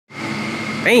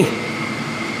Hey.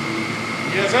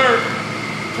 Yes, sir.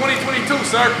 2022,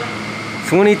 sir.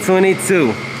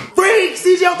 2022. Freak,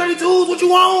 CJ 32s, what you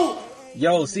want?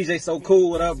 Yo, CJ so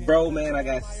cool. What up, bro, man? I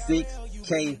got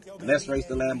 6K. Let's race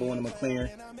the Lambo in the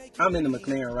McLaren. I'm in the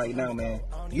McLaren right now, man.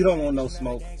 You don't want no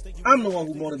smoke. I'm the one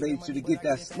who motivated you to get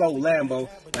that slow Lambo.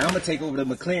 Now I'm going to take over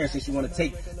the McLaren since you want to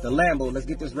take the Lambo. Let's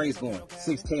get this race going.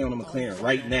 6K on the McLaren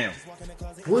right now.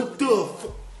 What the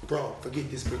fuck? Bro, forget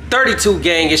this. 32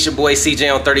 gang, it's your boy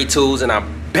CJ on 32s, and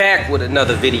I'm back with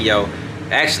another video.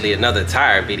 Actually, another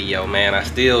tire video, man. I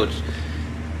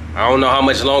don't know how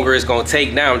much longer it's gonna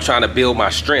take now. I'm trying to build my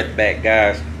strength back,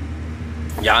 guys.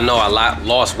 Y'all know I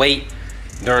lost weight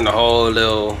during the whole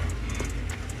little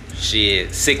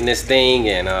sickness thing,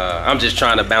 and I'm just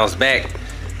trying to bounce back.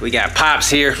 We got Pops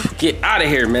here. Get out of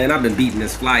here, man. I've been beating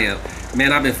this fly up.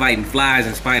 Man, I've been fighting flies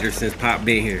and spiders since Pop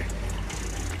been here.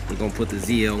 We're gonna put the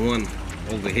ZL1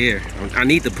 over here. I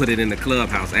need to put it in the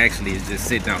clubhouse. Actually, it's just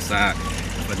sitting outside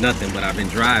for nothing, but I've been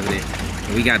driving it.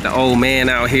 And we got the old man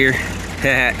out here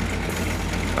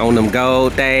on them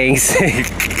gold things,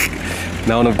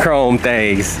 and on them chrome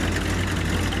things.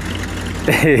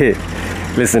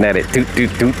 Listen at it, toot, toot,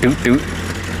 toot, toot, toot.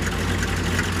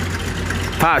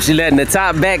 Pops, you letting the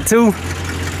top back too?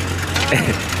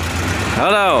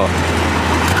 Hold on.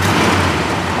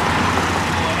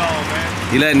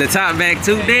 You letting the top back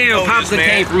too? Damn, Pops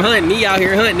came from hunting. He out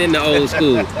here hunting in the old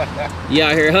school. You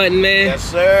out here hunting, man? Yes,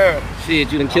 sir.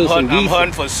 Shit, you done killed some geese. I'm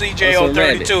hunting for CJ on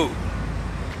 32.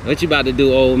 What you about to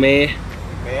do, old man?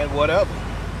 Man, whatever.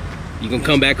 You gonna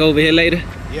come back over here later?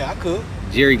 Yeah, I could.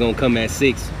 Jerry gonna come at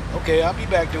 6. Okay, I'll be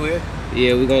back to it.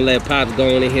 Yeah, we're gonna let Pops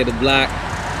go on and hit the block.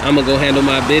 I'm gonna go handle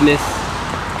my business.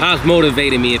 Pops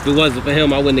motivated me. If it wasn't for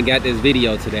him, I wouldn't have got this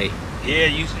video today. Yeah,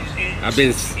 you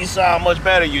saw how much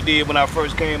better you did when I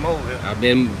first came over. I've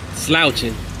been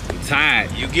slouching. I'm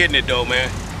tired. You getting it though, man.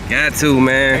 Got to,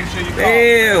 man. Make sure you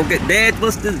damn, Dad,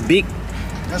 what's this big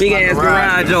ass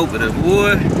garage opener,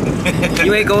 boy?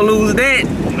 You ain't gonna lose that.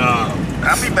 No.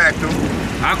 I'll be back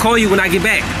though. I'll call you when I get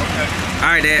back. Okay.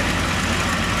 All right, Dad.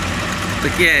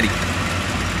 Look at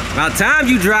him. About time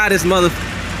you dry this mother.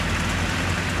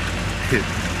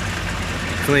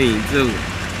 Clean too.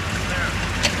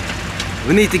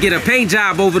 We need to get a paint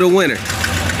job over the winter.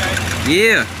 Okay.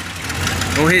 Yeah.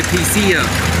 Go hit PC up.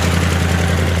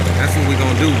 That's what we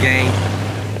gonna do, gang.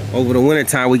 Over the winter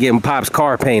time, we getting Pop's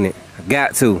car painted. I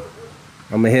got to.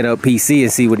 I'm gonna hit up PC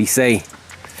and see what he say.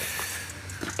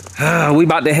 We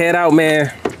about to head out,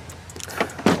 man.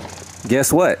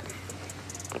 Guess what?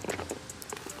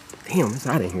 Damn, it's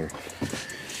out of here.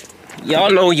 Y'all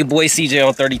know your boy CJ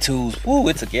on 32s. Woo,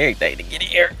 it took everything to get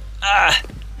here.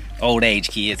 Old age,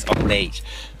 kids, old age.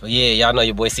 But yeah, y'all know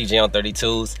your boy CJ on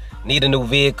 32s. Need a new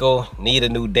vehicle, need a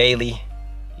new daily.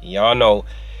 Y'all know,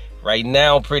 right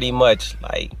now, pretty much,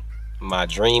 like, my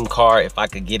dream car, if I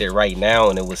could get it right now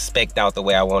and it was spec'd out the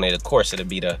way I wanted, of course, it'd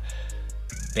be the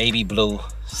baby blue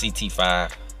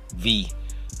CT4V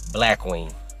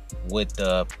Blackwing with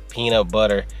the peanut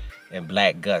butter and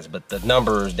black guts. But the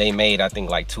numbers they made, I think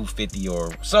like 250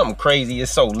 or something crazy.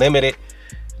 It's so limited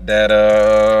that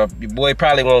your boy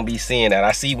probably won't be seeing that.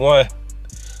 I see one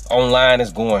online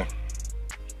is going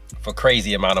for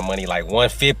crazy amount of money, like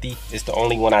 150. It's the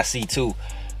only one I see too.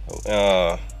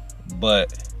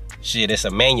 But shit, it's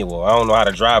a manual. I don't know how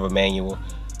to drive a manual.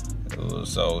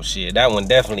 So shit, that one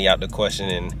definitely out the question,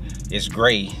 and it's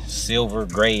gray, silver,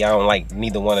 gray. I don't like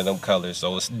neither one of them colors,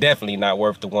 so it's definitely not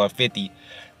worth the 150.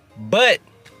 But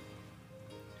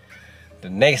the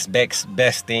next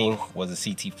best thing was a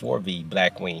CT4V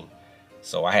Blackwing.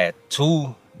 So I had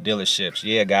 2 dealerships.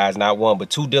 Yeah, guys, not one,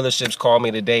 but 2 dealerships called me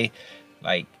today.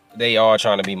 Like, they all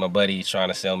trying to be my buddies, trying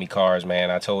to sell me cars, man.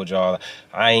 I told y'all,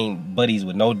 I ain't buddies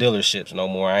with no dealerships no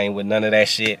more. I ain't with none of that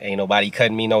shit. Ain't nobody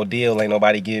cutting me no deal. Ain't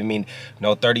nobody giving me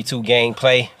no 32 gang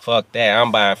play. Fuck that.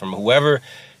 I'm buying from whoever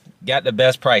got the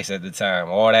best price at the time.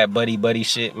 All that buddy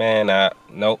shit, man.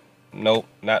 Nope,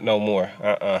 not no more.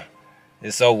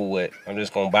 It's over with. I'm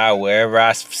just gonna buy wherever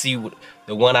I see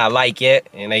the one I like at,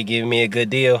 and they give me a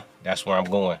good deal. That's where I'm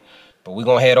going. But we're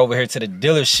gonna head over here to the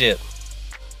dealership,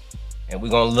 and we're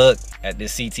gonna look at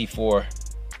this CT4V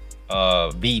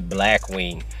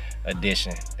Blackwing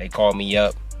edition. They called me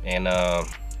up, and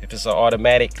if it's an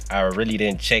automatic, I really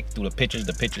didn't check through the pictures,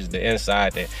 the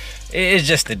inside. It's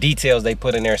just the details they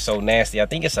put in there so nasty. I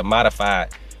think it's a modified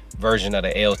version of the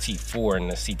LT4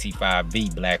 and the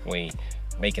CT5V Blackwing.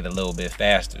 Make it a little bit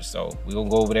faster. So we're gonna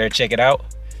go over there and check it out.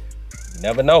 You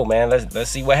never know, man. Let's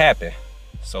see what happened.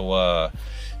 So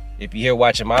if you're here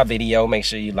watching my video, make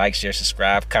sure you like, share,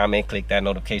 subscribe, comment, click that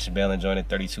notification bell, and join the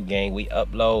 32 gang. We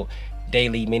upload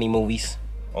daily mini movies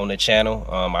on the channel.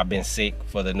 I've been sick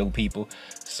for the new people,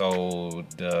 so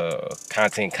the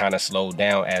content kind of slowed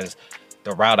down as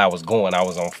the route I was going, I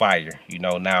was on fire. You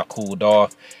know, now I cooled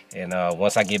off, and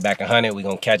once I get back 100, we're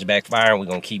gonna catch back fire and we're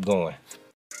gonna keep going.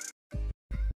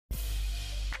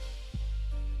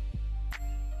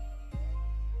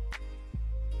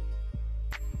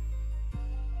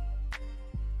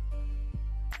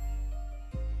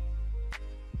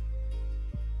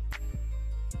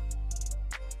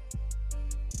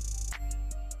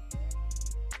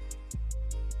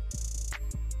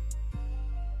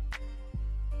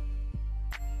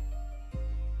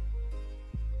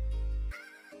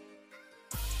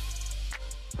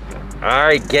 All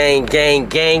right, gang, gang,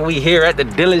 gang. We here at the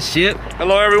dealership.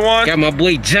 Hello, everyone. Got my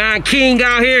boy John King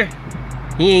out here.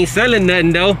 He ain't selling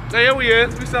nothing though. Hey, here we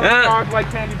is. We selling cars like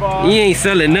candy bars. He ain't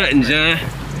selling nothing, John.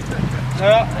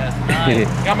 Yeah. That's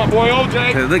nice. Got my boy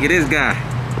OJ. Look at this guy.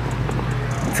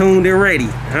 Tuned and ready,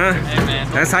 huh? Hey,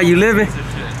 man. That's how you living?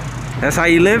 That's how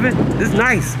you living? This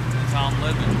nice. That's how I'm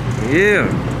living.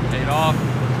 Yeah. Paid off.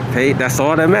 Paid, that's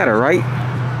all that matter, right?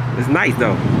 It's nice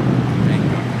though.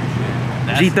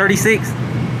 G36?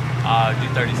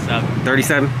 G37.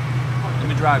 37? Let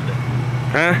me drive it.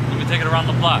 Huh? Let me take it around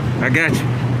the block. I got you.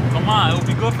 Come on, it'll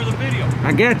be good for the video.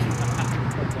 I got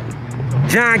you.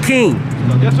 John King.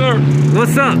 Yes, sir.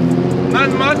 What's up?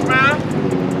 Nothing much,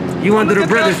 man. You under the look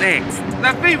at Brothers that. X.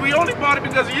 That fee, we only bought it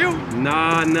because of you.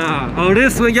 Nah, nah. Oh,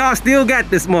 this one, y'all still got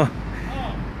this one.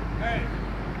 Hey.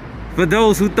 For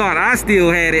those who thought I still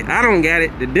had it, I don't got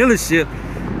it. The dealership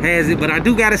has it, but I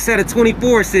do got a set of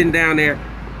 24 sitting down there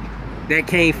that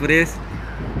came for this.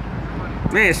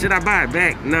 Man, should I buy it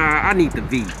back? Nah, I need the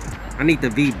V. I need the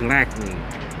V Blackwing.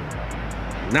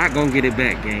 Not gonna get it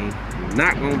back, gang.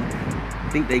 Not gonna. I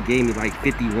think they gave me like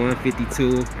 51,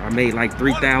 52. I made like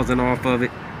 3,000 off of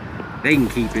it. They can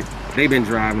keep it. They've been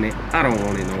driving it. I don't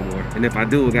want it no more. And if I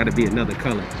do, it gotta be another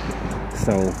color.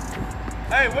 So.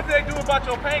 Hey, what did they do about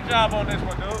your paint job on this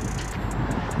one, dude?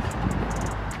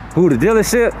 Who, the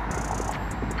dealership?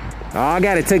 Oh, I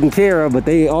got it taken care of, but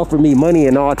they offered me money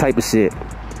and all type of shit.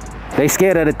 They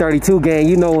scared of the 32 gang.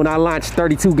 You know, when I launched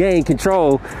 32 gang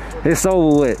control, it's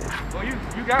over with. Well, you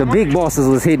got The big bosses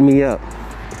was hitting me up.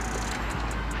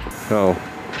 So,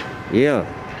 yeah.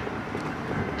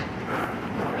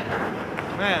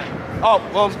 Man. Oh,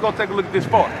 well, let's go take a look at this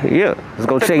part. Yeah, let's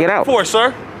go check it out. For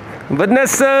sir.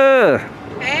 Vanessa!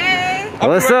 Hey!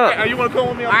 What's up? Hey, you want to come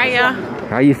with me? Are ya?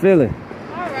 How you feeling?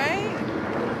 Alright.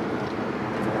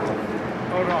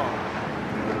 Hold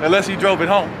on. Unless he drove it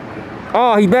home.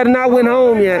 Oh, he better not went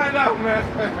home yet. Find out,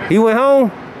 man. He went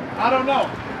home? I don't know.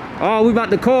 Oh, we about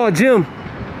to call Jim.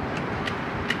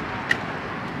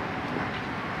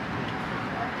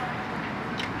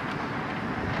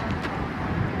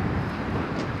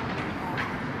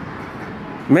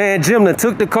 Man, Jim done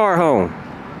took the car home.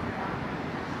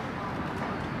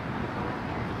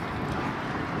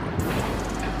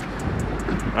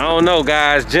 I don't know,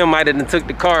 guys. Jim might have took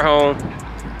the car home.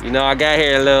 You know, I got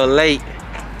here a little late,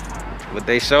 but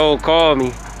they sure called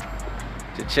me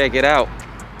to check it out.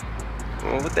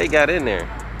 Well, what they got in there?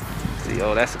 See,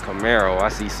 oh, that's a Camaro. I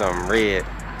see something red.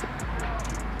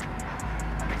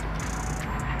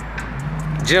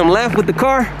 Jim left with the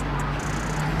car?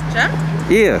 Jim?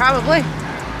 Yeah. Probably.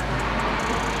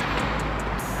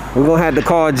 We're gonna have to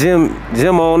call Jim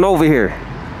on over here.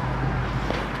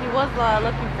 He was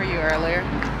looking for you earlier.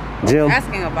 Jim?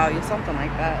 Asking about you, something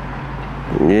like that.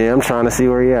 Yeah, I'm trying to see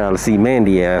where he at. Let's see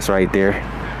Mandy ass right there.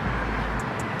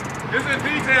 This is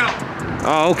detail.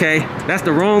 Oh, okay. That's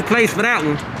the wrong place for that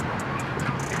one.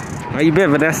 How you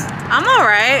been, Vanessa? I'm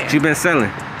alright. What you been selling?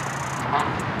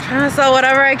 Trying to sell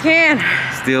whatever I can.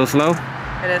 Still slow?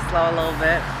 It is slow a little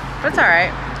bit, but it's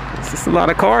alright. It's just a lot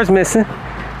of cars missing.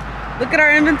 Look at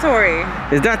our inventory.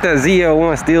 Is that the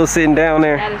ZL1 still sitting down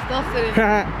there? That is still sitting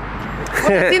there.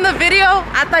 When you seen the video,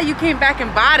 I thought you came back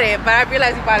and bought it, but I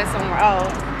realized you bought it somewhere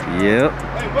else. Yep.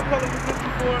 Hey, what color was this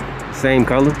before? Same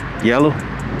color, yellow.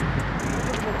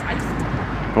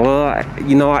 Well,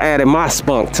 you know, I added my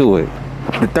spunk to it.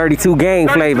 The 32 gang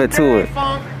flavor to it.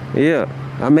 Funk. Yeah,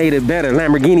 I made it better.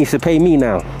 Lamborghini should pay me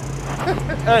now.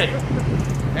 Hey,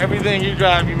 everything you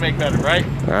drive, you make better, right?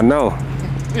 I know.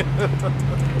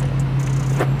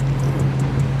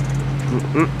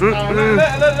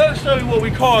 Let's show you what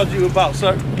we called you about,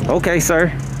 sir. Okay,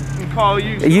 sir. We call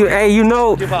you. Hey, you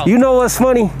know what's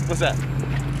funny? What's that?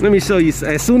 Let me show you.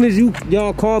 As soon as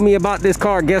y'all called me about this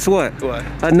car, guess what? What?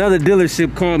 Another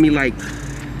dealership called me like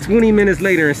 20 minutes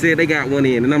later and said they got one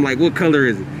in, and I'm like, what color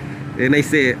is it? And they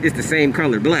said it's the same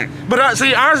color, black. But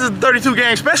see, ours is 32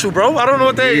 gang special, bro. I don't know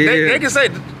what they can say.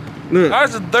 Look,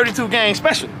 Ours is 32 gang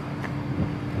special.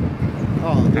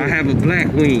 I have a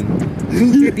Blackwing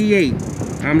 258.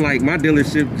 I'm like, my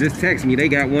dealership just texted me. They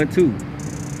got one too.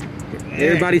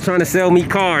 Everybody trying to sell me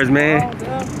cars, man.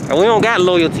 And we don't got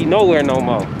loyalty nowhere no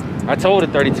more. I told the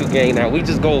 32 gang now, we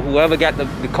just go whoever got the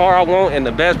car I want and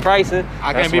the best pricing.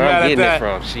 I can't be mad at that.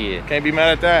 From. Shit. Can't be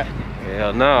mad at that.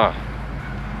 Hell nah.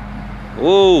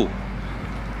 Ooh.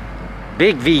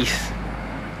 Big V's.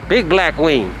 Big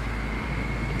Blackwing.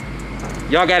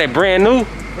 Y'all got it brand new?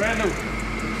 Brand new.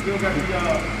 Still got the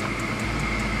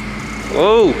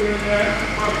Ooh.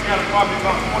 probably got probably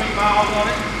about 20 miles on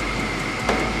it.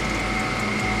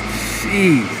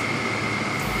 Jeez.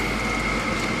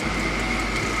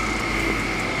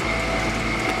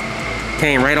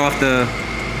 Came right off the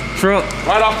truck.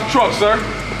 Right off the truck, sir.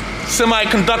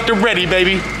 Semiconductor ready,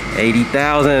 baby.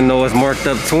 80,000. Know it's marked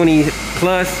up 20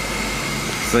 plus.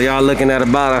 So y'all looking at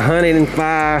about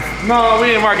 105. No,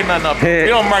 we ain't marking nothing up. We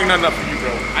don't mark nothing up for you,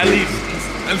 bro. At least,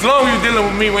 as long as you're dealing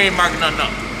with me, we ain't marking nothing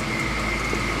up.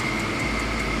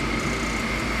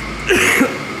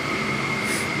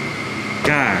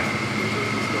 God.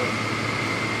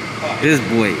 This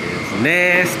boy is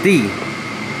nasty.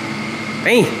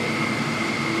 Man.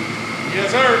 Yes,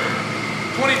 sir.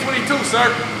 2022, sir.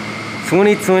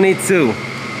 2022.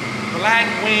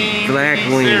 Blackwing.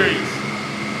 Blackwing. Series.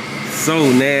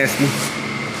 So nasty.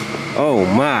 Oh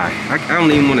my. I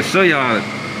don't even want to show y'all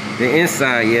the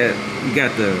inside yet. You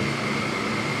got the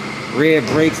red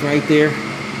brakes right there.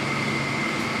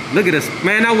 Look at this.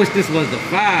 Man, I wish this was the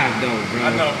 5 though, bro. I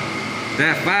know.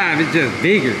 That 5 is just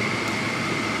bigger.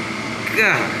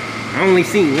 God. I only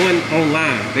seen one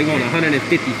online. They want 154.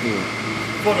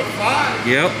 For the 5?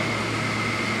 Yep.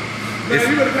 Man,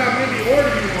 you better have maybe order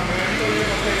you one, man. You know you're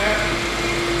gonna pay that.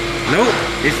 Nope.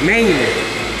 It's manual.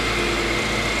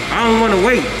 I don't want to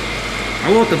wait.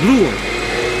 I want the blue one.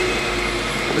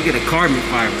 Look at the carbon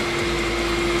fiber.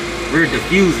 Rear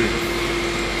diffuser.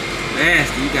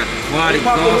 Nasty. You got the quad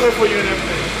exhaust. For you and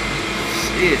everything.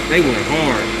 Shit, they went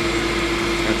hard.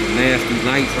 Got the nasty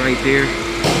lights right there.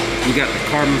 You got the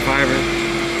carbon fiber.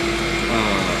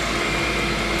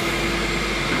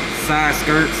 Side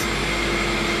skirts.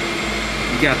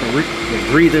 You got the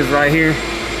breathers right here.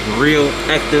 Real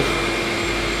active.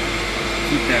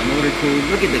 Keep that motor cool.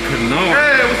 Look at the canard.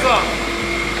 Hey, what's up?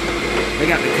 They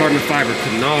got the carbon fiber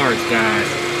canards, guys.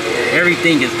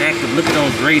 Everything is active. Look at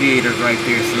those radiators right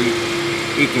there, so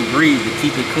it can breathe to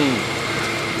keep it cool.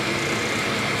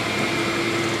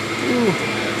 Ooh.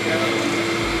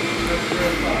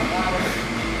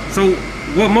 So,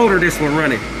 what motor this one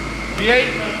running? V8.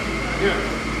 Yeah.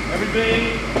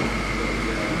 Everything.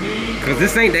 Cause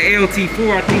this ain't the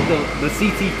LT4. I think the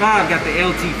CT5 got the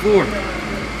LT4.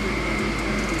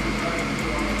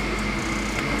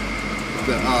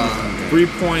 The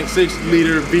 3.6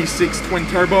 liter V6 twin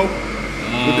turbo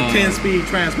with the 10-speed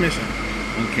transmission.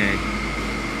 Okay.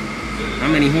 How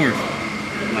many horse?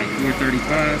 Like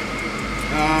 435?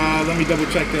 Let me double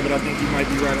check that, but I think you might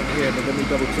be right on the head, but let me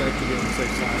double check to get on the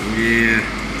safe side. Yeah.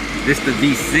 This the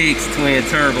V6 twin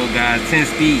turbo, guys. 10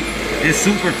 speed. It's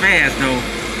super fast though.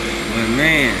 But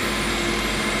man.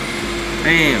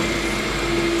 Damn.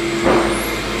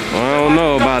 I don't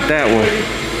know about that one.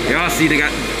 Y'all see they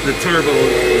got the turbo,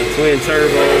 the twin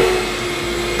turbo.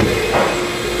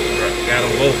 Got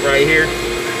them both right here.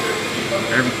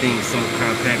 Everything's so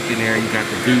compact in there. You got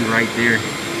the V right there.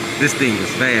 This thing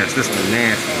is fast. This one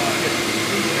nasty.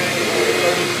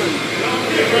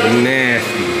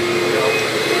 Nasty.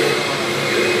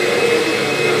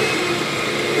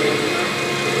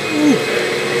 Ooh.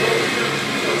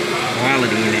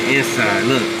 Quality in the inside.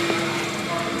 Look.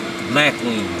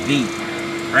 Blackwing V.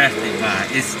 Crafted by.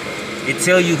 It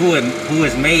tell you who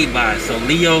it's made by. So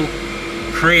Leo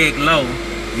Craig Lowe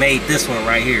made this one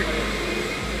right here.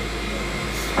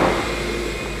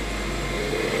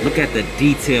 Look at the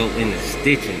detail in the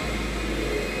stitching.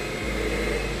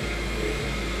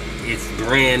 It's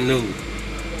brand new.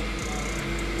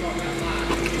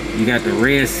 You got the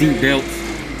red seat belts.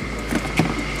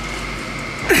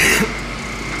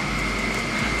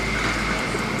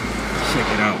 Check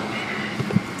it out.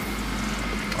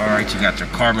 All right, you got your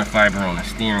carbon fiber on the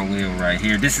steering wheel right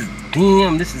here. This is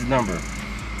number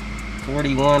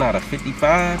 41 out of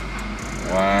 55.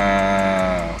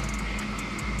 Wow.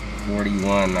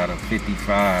 41 out of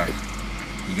 55.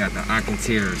 You got the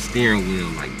Alcantara steering wheel.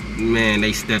 Like, man,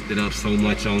 they stepped it up so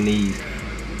much on these.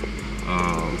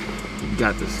 You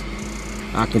got this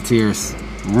Alcantara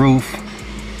roof.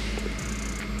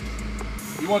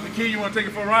 You want the key? You want to take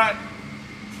it for a ride?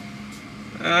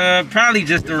 Probably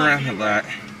just around a lot.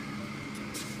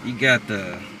 You got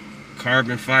the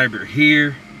carbon fiber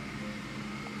here.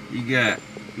 You got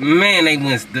Man,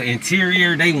 the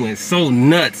interior, they went so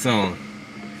nuts on.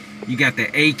 You got the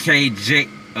AKG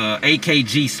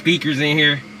speakers in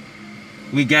here.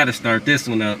 We gotta start this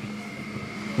one up.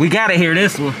 We gotta hear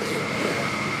this one.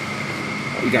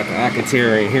 We got the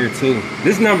Alcantara in here too.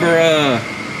 This number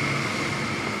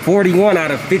 41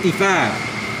 out of 55.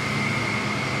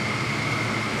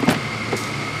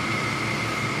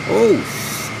 Oh,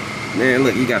 man,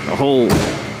 look, you got the whole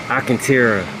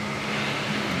Alcantara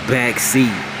back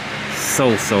seat. So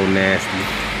nasty.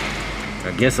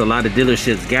 I guess a lot of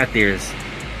dealerships got theirs.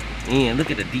 And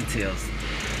look at the details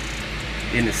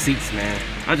in the seats, man.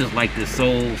 I just like this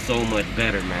so much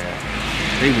better, man.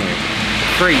 They went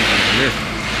crazy on this.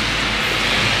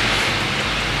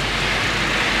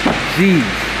 Jeez.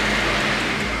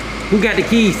 Who got the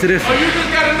keys to this? Oh, you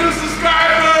just got a new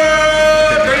subscriber!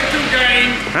 32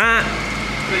 gang. Huh?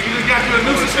 So you just got you a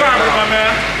new subscriber, my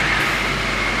man.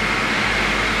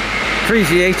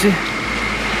 Appreciate you.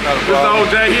 This is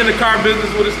OJ. He in the car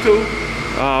business with us too.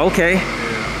 Oh, okay.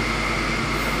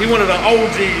 He one of the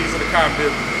OGs of the car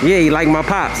business. Yeah, he like my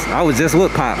pops. I was just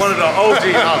with Pops. One of the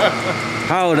OGs.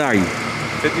 How old are you?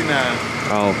 59.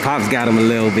 Oh, Pops got him a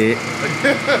little bit.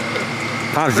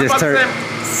 Pops just turned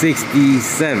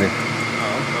 67.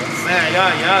 Man,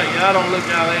 y'all don't look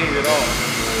y'all age at all.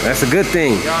 That's a good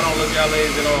thing. Y'all don't look y'all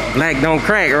age at all. Black don't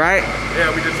crack, right? Yeah,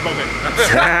 we just smoking.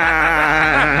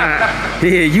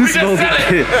 Yeah, you smoking.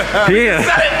 Yeah.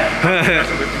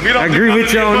 I agree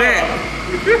with you on that.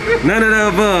 None of the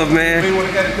above, man.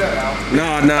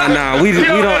 No. We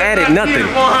don't edit nothing.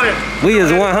 We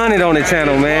is 100 on the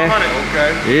channel, man.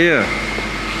 Okay. Yeah.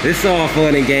 It's all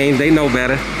fun and games. They know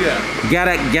better. Yeah.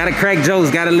 Gotta crack jokes.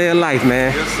 Gotta live life,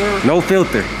 man. Yes, sir. No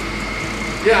filter.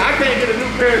 Yeah, I can't get a new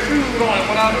pair of shoes on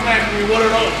without them asking me what are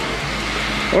those.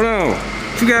 Hold on.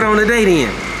 What you got on today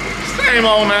then? Same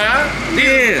old, man.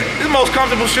 Yeah. These are the most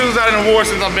comfortable shoes I done wore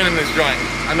since I've been in this joint.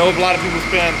 I know a lot of people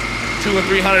spend $200 and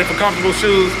 $300 for comfortable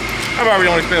shoes. I've already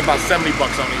only spent about 70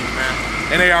 bucks on these, man.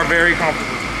 And they are very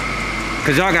comfortable.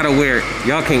 Cause y'all gotta wear,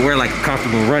 y'all can't wear like a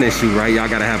comfortable running shoe, right? Y'all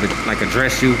gotta have like a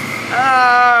dress shoe.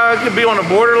 It could be on the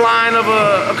borderline of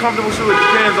a comfortable shoe. It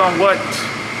depends on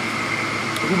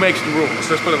who makes the rules.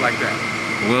 Let's put it like that.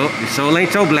 Well, it sure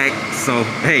ain't your black, so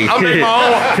hey. I'll make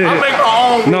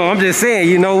my own. No, I'm just saying,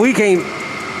 you know, we can't,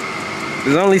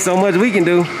 there's only so much we can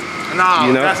do. Nah,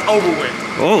 you know? That's over with.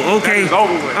 Oh, okay. That is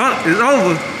over with. Oh, it's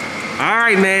over. All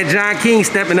right, man, John King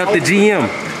stepping up to GM.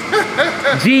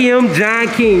 GM John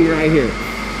King right here.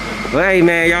 Well, hey,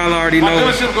 man, y'all already know. My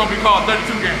dealership's gonna be called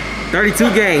 32 Gang.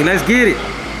 32 Gang, let's get it.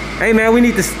 Hey, man, we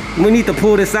need to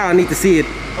pull this out. I need to see it.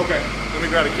 Okay, let me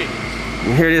grab the key.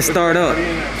 Hear this start up.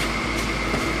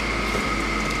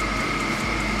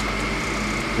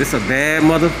 This a bad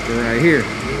motherfucker right here.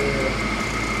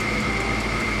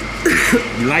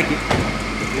 You like it?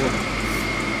 Yeah.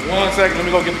 1 second, let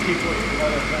me go get the key for you.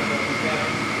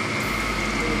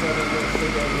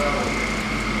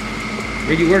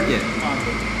 Where you work at?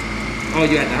 Oh,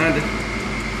 you at the Honda?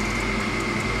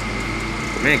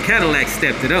 Man, Cadillac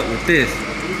stepped it up with this.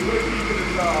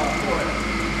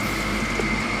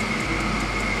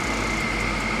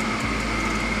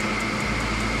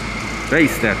 They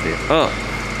stepped it up.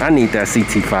 I need that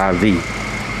CT4V.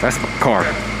 That's my car.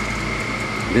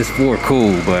 This Ford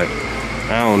cool, but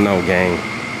I don't know, gang.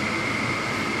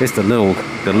 It's the little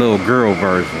girl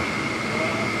version.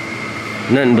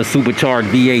 Nothing but supercharged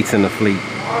V8s in the fleet.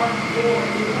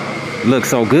 Looks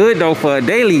so good though for a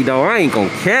daily though. I ain't gonna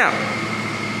cap.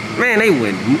 Man, they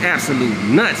went absolute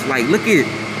nuts. Like, look at,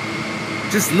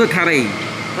 just look how they,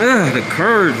 the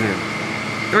curves and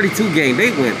 32 Gang.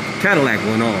 They went, Cadillac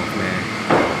went off, man.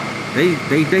 They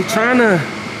trying to,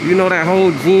 you know, that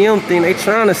whole GM thing. They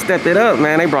trying to step it up,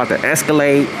 man. They brought the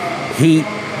Escalade heat.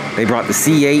 They brought the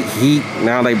C8 heat.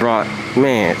 Now they brought,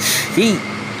 man, heat.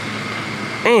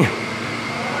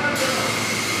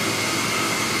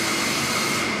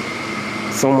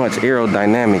 So much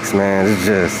aerodynamics, man. It's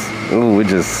just, ooh, it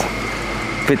just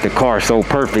fit the car so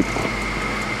perfect.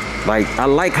 Like, I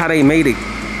like how they made it.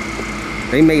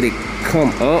 They made it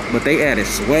come up, but they added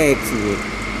swag to it.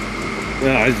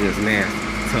 Oh, it's just nasty,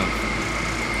 tough.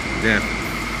 Definitely.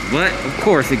 But of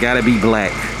course, it gotta be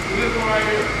black.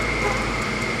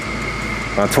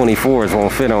 My 24s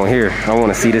won't fit on here. I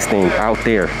want to see this thing out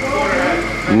there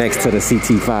next to the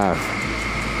CT5.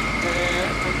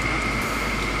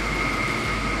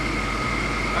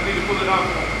 I need to pull it out.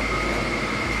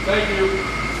 Thank you.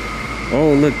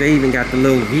 Oh, look, they even got the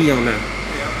little V on the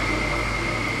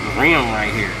rim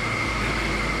right here.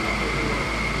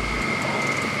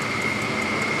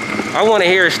 I want to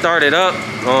hear it started up.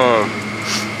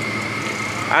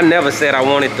 I never said I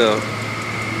wanted the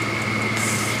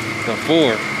The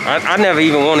Ford. I never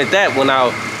even wanted that when I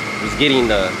was getting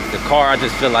the car. I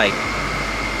just feel like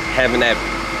having that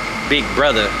big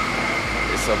brother,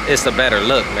 it's a better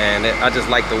look, man. I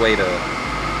just like the way the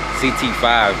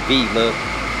CT4V look.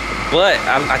 But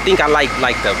I think I like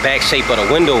the back shape of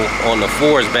the window on the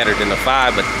 4 is better than the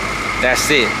 5, but that's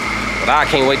it. But I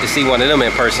can't wait to see one of them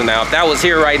in person now. If that was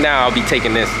here right now, I'll be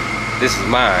taking this. This is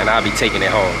mine. I'll be taking it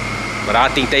home. But I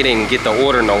think they didn't get to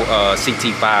order no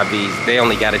CT4Vs. They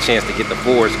only got a chance to get the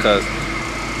 4s because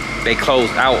they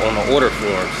closed out on the order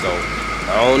form. So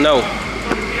I don't know.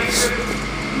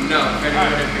 No,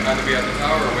 everybody got to be at the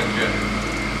tower or with Jet?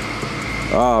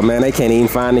 Oh man, they can't even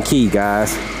find the key,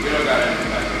 guys. We don't got anything.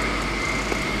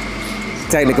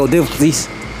 Technical difficulties.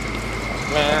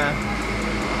 Man.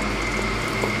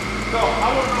 So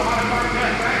I want to know how to mark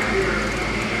that back here.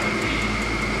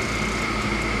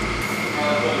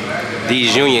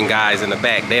 These union guys in the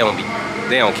back, they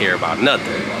don't care about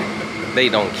nothing. They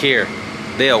don't care.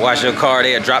 They'll wash your car,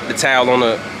 they'll drop the towel on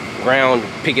the ground,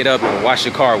 pick it up and wash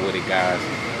your car with it, guys.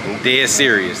 I'm dead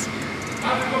serious.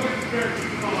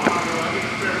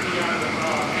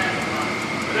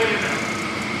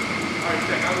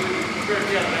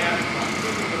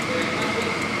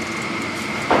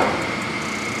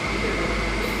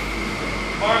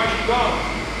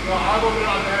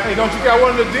 Hey, don't you got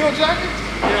one of the deal jackets?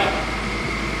 Yeah.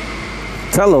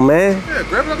 Tell them, man. Yeah,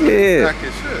 grab it up the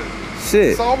jacket.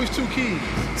 Shit. It's always 2 keys.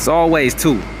 It's always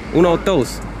 2. Uno,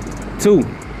 dos. 2.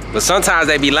 But sometimes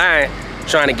they be lying,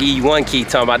 trying to give you 1 key,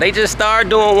 talking about they just start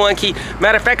doing 1 key.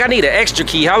 Matter of fact, I need an extra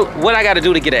key. What I got to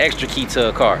do to get an extra key to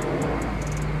a car?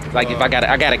 Like if I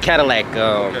got a Cadillac,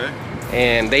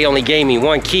 and they only gave me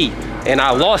 1 key, and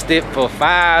I lost it for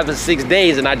 5 or 6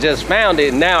 days, and I just found it.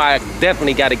 And now I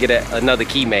definitely got to get another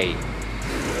key made.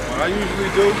 What I usually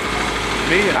do,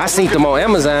 I seen them on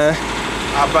Amazon.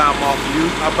 I buy them off of you.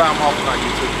 I buy them off of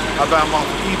YouTube. I buy them off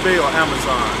of eBay or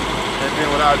Amazon. And then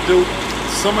what I do,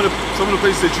 some of the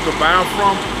places that you can buy them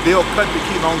from, they'll cut the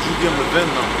key as long as you give them the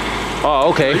VIN number.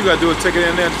 Oh, okay. All you gotta do is take it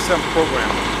in there and just have them program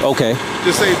it. Okay.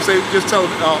 Just tell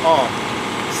them,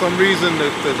 some reason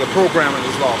the programming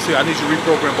is lost. See, I need you to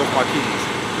reprogram both my keys.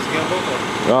 Just get them both of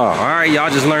them. Oh, all right,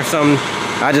 y'all just learned something.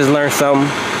 I just learned something.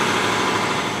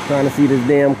 Trying to see this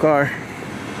damn car.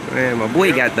 Man, my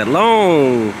boy got the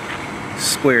long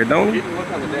square, don't he? He didn't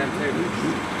look on the damn table.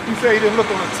 You say he didn't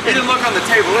look on the table? He didn't look on the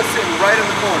table. It's sitting right in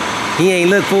the corner. He ain't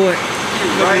look for it.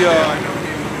 Right there.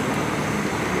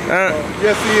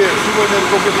 Yes, he is. He wasn't able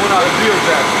to go get one out of the deal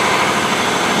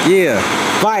jacket. Yeah,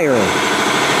 fire him.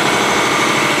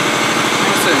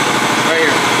 Listen, right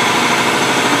here.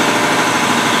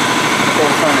 Go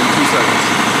in front in 2 seconds.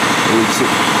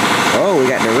 Oh, we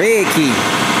got the red key.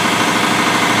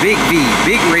 Big V,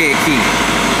 big red key.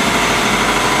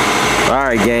 All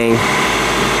right, gang.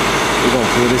 We're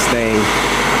gonna pull this thing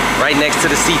right next to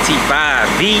the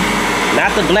CT4V.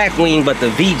 Not the Blackwing, but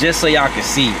the V, just so y'all can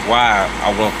see why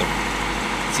I want the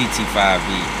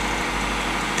CT4V.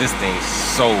 This thing's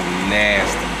so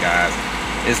nasty, guys.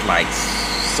 It's like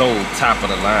so top of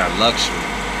the line luxury.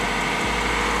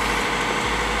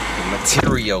 The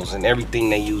materials and everything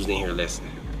they used in here, listen.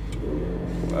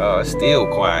 Oh, it's still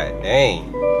quiet, dang.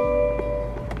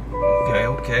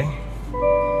 Okay.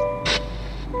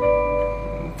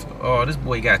 Oh, this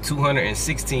boy got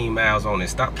 216 miles on it.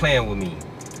 Stop playing with me.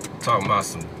 Talking about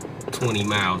some 20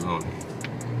 miles on it.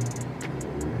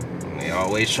 And they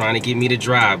always trying to get me to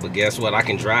drive, but guess what? I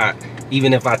can drive.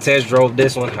 Even if I test drove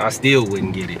this one, I still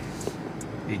wouldn't get it.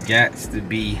 It got to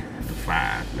be the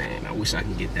 5, man. I wish I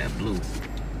could get that blue.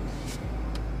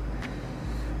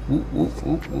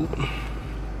 Whoop.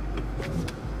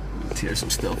 Tear some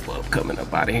stuff up coming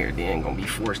up out of here. They ain't gonna be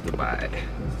forced to buy it.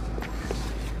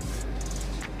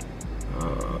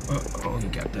 Oh, you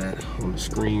got that on the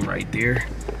screen right there.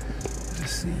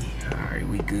 Let's see. All right,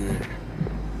 we good.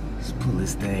 Let's pull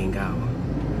this thing out.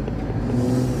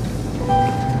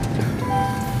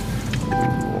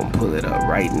 We're gonna pull it up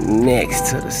right next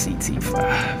to the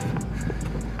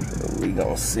CT5. We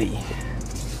gonna see.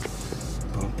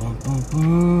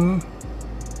 Boom.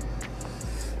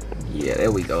 Yeah,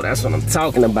 there we go. That's what I'm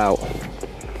talking about.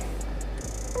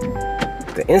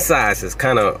 The insides is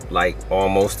kind of like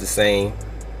almost the same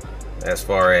as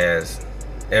far as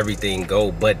everything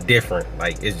go, but different.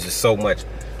 Like it's just so much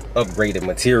upgraded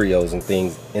materials and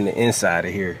things in the inside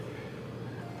of here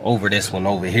over this one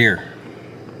over here.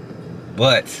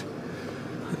 But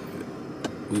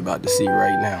we about to see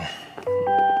right now.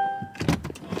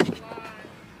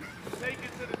 Take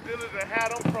it to the dealer that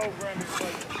had them programming.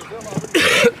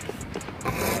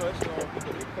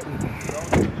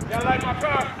 Y'all like my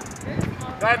car?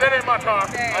 That ain't my car.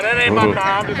 That ain't my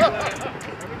car. I'm just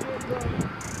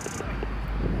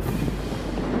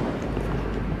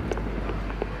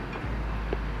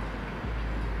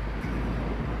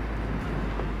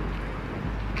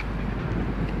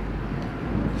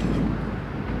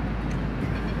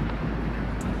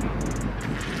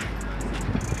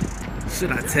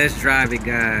Should I test drive it,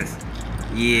 guys?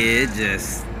 Yeah,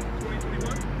 it's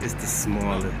the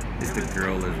smaller, it's the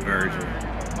girlish version.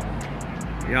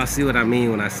 Y'all see what I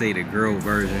mean when I say the girl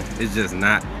version? It's just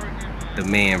not the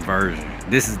man version.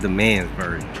 This is the man's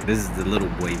version. This is the little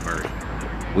boy version.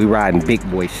 We riding big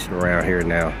boy shit around here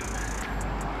now.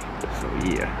 So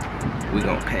yeah, we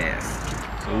gonna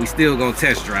pass. So we still gonna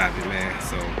test drive it, man.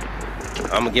 So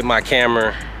I'm gonna get my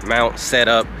camera mount set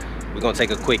up. We're gonna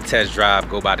take a quick test drive,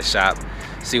 go by the shop,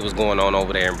 see what's going on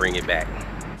over there and bring it back.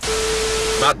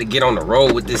 About to get on the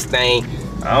road with this thing.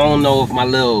 I don't know if my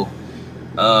little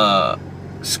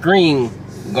screen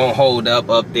gonna hold up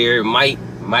there. It might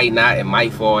not, it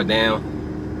might fall down.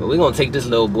 But we're gonna take this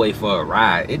little boy for a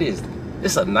ride.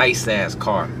 It's a nice ass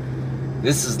car.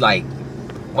 This is like,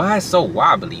 why it's so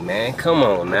wobbly, man? Come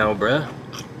on now, bruh.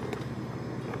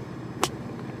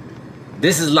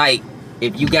 This is like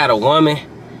if you got a woman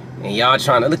and y'all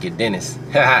trying to, look at Dennis.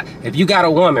 If you got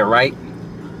a woman, right,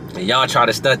 and y'all try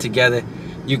to stud together,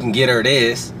 you can get her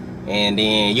this, and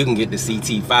then you can get the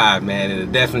CT5, man. It'll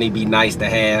definitely be nice to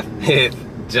have.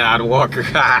 John Walker. It'd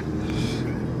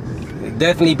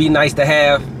definitely be nice to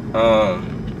have.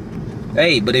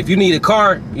 Hey, but if you need a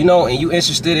car, you know, and you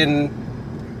interested in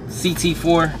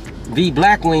CT4V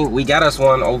Blackwing, we got us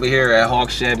one over here at Hawk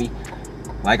Chevy.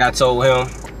 Like I told him,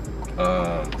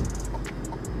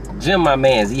 Jim, my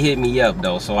mans, he hit me up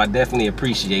though, so I definitely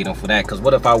appreciate him for that. Cause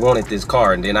what if I wanted this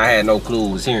car and then I had no clue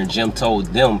it was here, and Jim told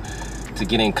them to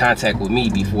get in contact with me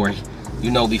before,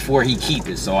 you know, before he keep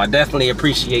it. So I definitely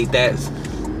appreciate that.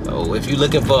 So if you're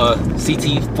looking for a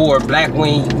CT4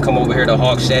 Blackwing, you can come over here to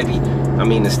Hawk Chevy. I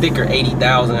mean, the sticker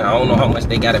 80,000. I don't know how much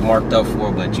they got it marked up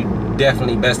for, but you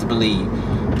definitely best to believe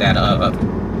that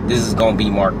this is gonna be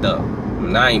marked up.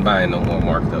 And I ain't buying no more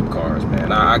marked up cars,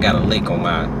 man. I got a lick on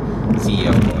my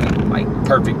ZL1, like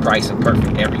perfect price and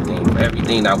perfect everything for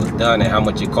everything that was done and how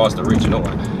much it cost original,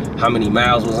 how many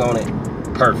miles was on it.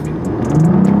 Perfect.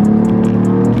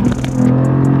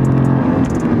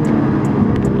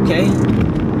 Okay,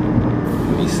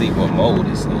 let me see what mode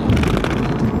it's in.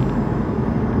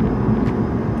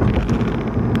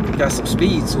 Got some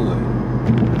speed to it.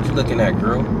 What you looking at,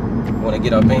 girl? Want to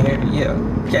get up in here? Yeah,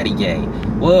 caddy gang.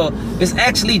 Well, it's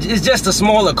just a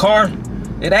smaller car.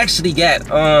 It actually got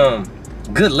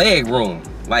good leg room.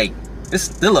 Like, there's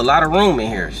still a lot of room in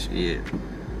here. Shit.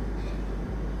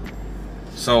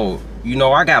 So, you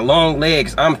know, I got long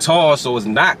legs. I'm tall, so it's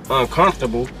not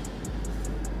uncomfortable.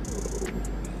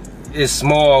 It's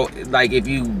small. Like, if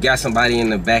you got somebody in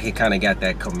the back, it kind of got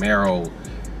that Camaro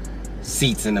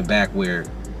seats in the back where,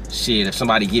 shit, if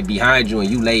somebody get behind you and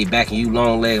you lay back and you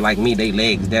long leg like me, they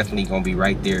legs definitely gonna be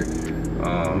right there,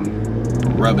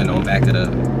 rubbing on back of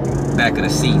the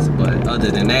seats. But other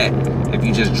than that, if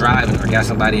you just driving or got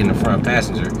somebody in the front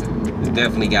passenger, it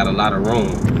definitely got a lot of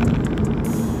room.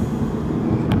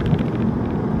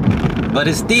 But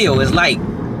it's like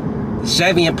the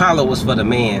Chevy Impala was for the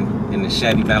man and the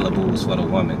Chevy Malibu was for the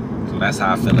woman. So that's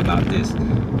how I feel about this.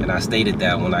 And I stated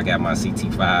that when I got my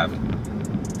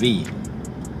CT4V.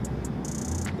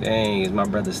 Dang, is my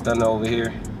brother Stunner over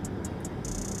here?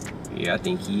 Yeah, I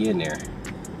think he in there.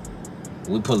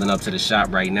 We pulling up to the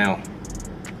shop right now.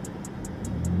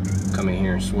 Come in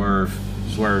here and swerve.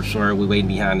 We waiting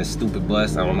behind this stupid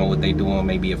bus. I don't know what they doing.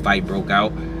 Maybe a fight broke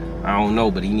out. I don't know,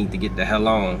 but he need to get the hell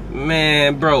on.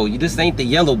 Man, bro, this ain't the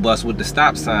yellow bus with the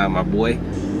stop sign, my boy.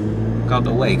 Look out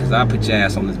the way, because I'll put your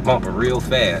ass on this bumper real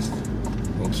fast.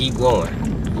 And keep going.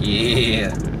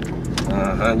 Yeah.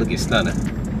 Look at Stunner.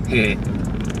 Yeah.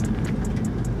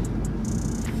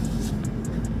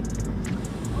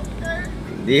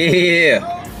 Yeah.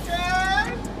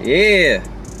 Yeah.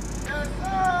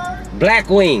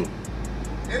 Blackwing.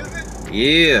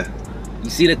 Yeah. You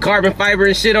see the carbon fiber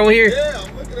and shit on here? Yeah,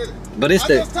 I'm looking at it. But it's I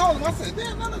just told him, I said,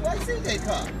 damn, that look like CJ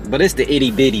car. But it's the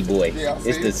itty bitty boy. Yeah,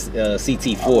 it's the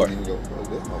CT4. This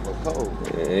motherfucker cold,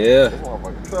 bro. Yeah. This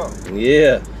motherfucker tough.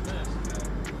 Yeah.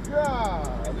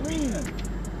 Golly.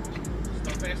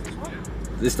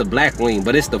 It's the Blackwing,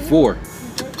 but it's the 4.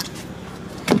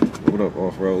 What up,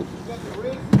 off-road?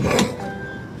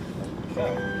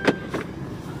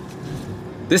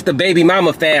 This the baby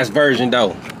mama fast version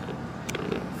though.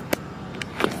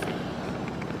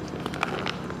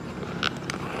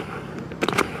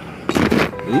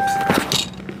 Oops.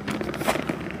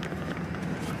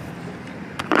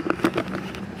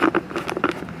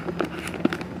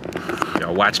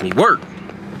 Gotta watch me work.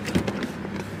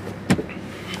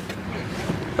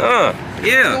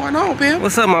 Yeah. What's going on, man?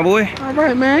 What's up, my boy? All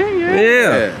right, man.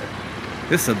 Yeah.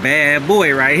 This is a bad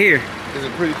boy right here. Is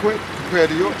it pretty quick compared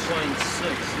to yours?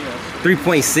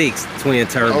 3.6 twin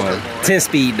turbo. Okay. 10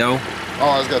 speed though.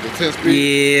 Oh, it's got the 10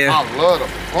 speed. Yeah. I love the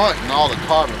front and all the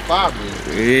carbon fibers.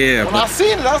 Yeah. When I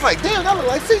seen it, I was like, damn, that look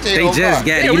like CJ. They just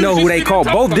got it. You know who they called?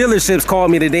 Both dealerships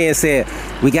called me today and said,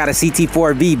 we got a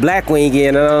CT4V Blackwing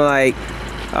in. And I'm like,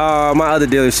 my other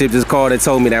dealership just called and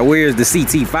told me that, where's the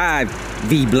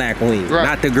CT5V Blackwing? Right.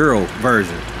 Not the girl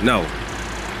version. No.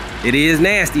 It is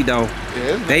nasty though.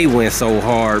 Yeah, they went so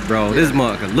hard, bro. Yeah. This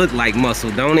motherfucker look like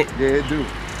muscle, don't it? Yeah, it do.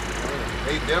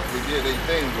 They definitely did their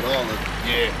thing with all the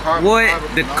carbon fiber.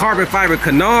 The carbon fiber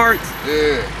canards?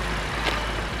 Yeah.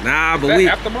 Nah, but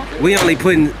we only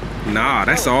putting, nah,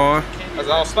 that's all. That's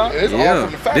all stock? It's all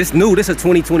from the factory. This new, this is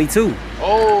 2022.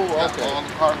 Oh, okay. All the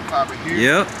carbon fiber here.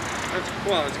 Yep. That's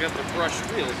cool. It's got the brush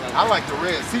wheels. I like the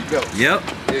red seat belts. Yep.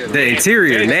 Yeah, the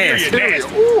interior nasty.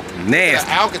 Ooh. Nasty.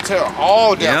 The Alcantara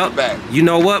all down the back. You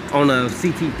know what? On a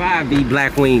CT5V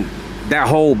Blackwing, that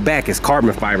whole back is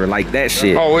carbon fiber, like that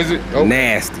shit. Oh, is it? Okay.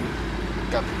 Nasty.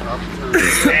 Got the Alcantara.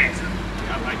 Nasty.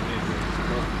 I like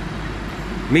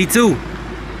this. Me too.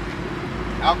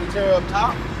 Alcantara up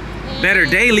top. Better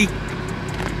daily.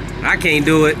 I can't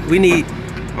do it. We need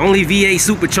only V8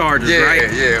 superchargers, right?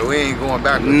 Yeah, we ain't going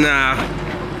backwards. Nah.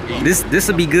 This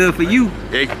will be good for you.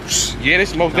 Yeah,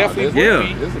 this most definitely.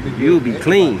 You'll be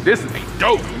clean. This would be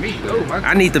dope for me.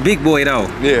 I need the big boy though.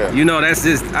 Yeah. You know, that's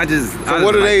just So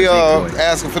what are they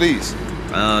asking for these?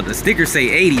 The stickers say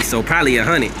 80, so probably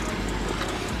 100.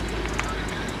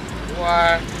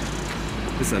 Why?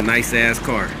 It's a nice ass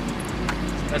car.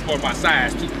 That's more my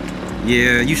size too.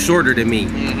 Yeah, you shorter than me.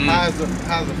 How's it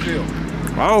feel?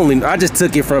 I just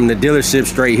took it from the dealership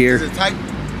straight here. Is it tight?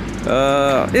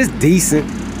 It's decent.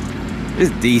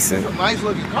 It's decent. It's a nice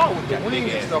looking car with the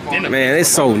wings and stuff on it. Man, it's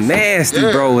so nasty,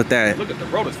 bro, with that. Look at the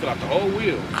rotors fill out the whole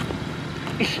wheel.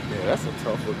 Yeah, that's a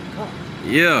tough looking car.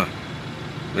 Yeah.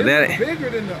 But that, bigger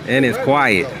than the and it's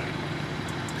quiet.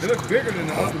 It looks bigger than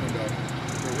the other one though.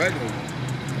 The regular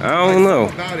one. I don't know.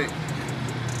 About it.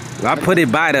 I put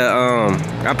it by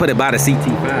the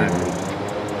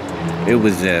CT5. It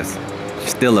was just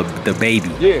still the baby.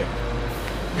 Yeah.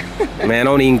 Man,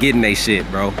 don't even get in they shit,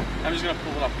 bro. I'm just gonna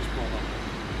pull it up. Just pull it up.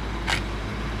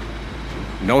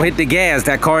 Don't hit the gas.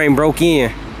 That car ain't broke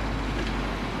in.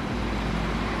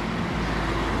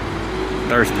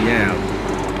 Thirsty out.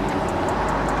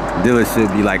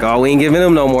 Dealership be like, oh, we ain't giving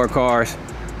them no more cars.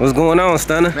 What's going on,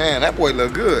 Stunner? Man, that boy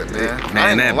look good, man.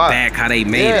 Man, that back, how they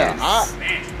made it.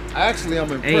 Actually, I'm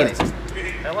impressed.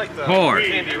 I like the hard.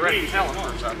 candy red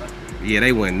calipers on that. Yeah,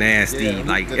 they went nasty. Yeah,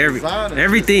 like the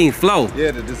everything flow.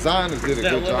 Yeah, the designers did a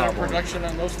good job on production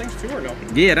on those things too, or no?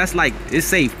 Yeah, that's like, it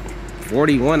say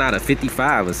 41 out of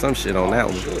 55 or some shit on that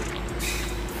one. Shit.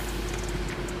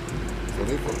 So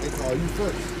they call you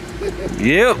first.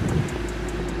 Yep.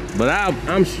 But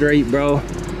I'm straight, bro. Yeah, we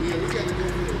got to go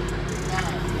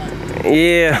for the 5.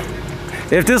 Yeah.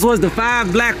 If this was the 5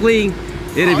 Blackwing,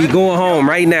 it'd be going home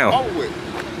right now.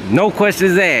 No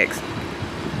questions asked.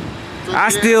 I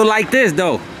still like this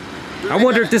though. I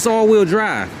wonder if this all-wheel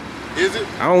drive. Is it?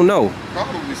 I don't know.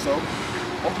 Probably so.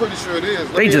 I'm pretty sure it is.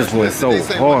 They just went so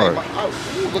hard.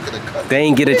 Look at the cuts. They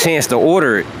didn't get a chance to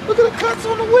order it. Look at the cuts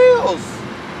on the wheels.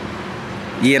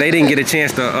 Yeah, they didn't get a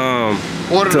chance to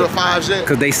order the 5s yet.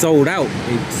 Cause they sold out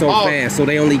so fast. So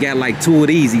they only got like 2 of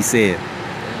these, he said.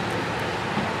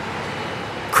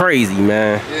 Crazy,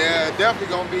 man. Yeah, definitely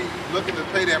gonna be looking to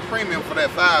pay that premium for that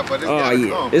 5, but it's gotta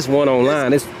come. It's one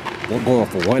online. It's going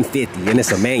for 150 and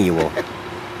it's a manual.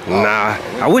 Nah,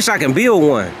 I wish I can build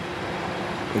one,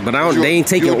 but I don't. They ain't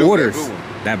taking orders.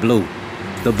 That blue,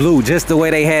 the blue, just the way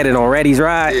they had it on Reddy's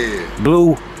ride. Yeah.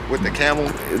 Blue with the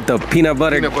camel, the peanut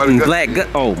butter and black.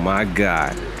 Oh my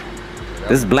God,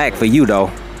 this is black for you though.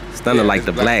 Stunner like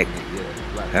the black.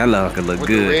 That look good. With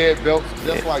the red belts,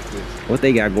 just like this. What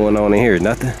they got going on in here?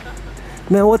 Nothing.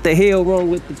 Man, what the hell wrong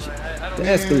with the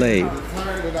Escalade? The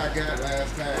tire that I got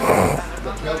last time,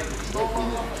 the belt was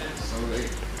broken, so they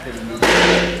put a new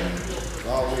tire. It's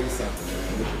always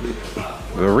something,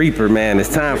 man. The Reaper, man, it's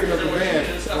time.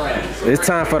 It's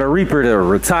time for the Reaper to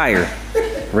retire.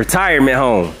 Retirement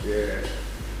home. Yeah.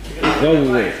 It's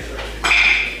over with.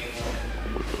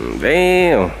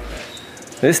 Damn.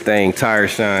 This thing tire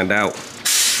shined out.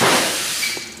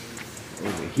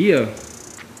 Over here.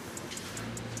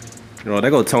 Oh,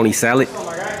 there go Tony Salad.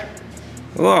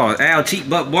 Oh, Al Cheap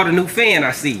Butt bought a new fan,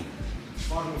 I see.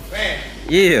 Bought a new fan?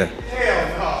 Yeah. Hell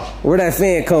no. Where that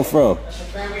fan come from? The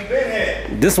fan we been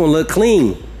had. This one look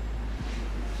clean.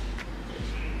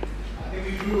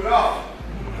 blew it off.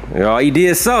 Oh, he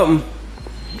did something.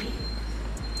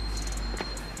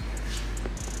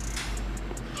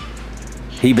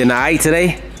 He been alright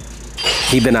today?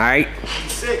 He been alright?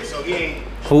 He's sick, so he ain't.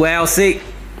 Who Al sick?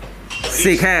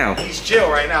 Sick how? He's chill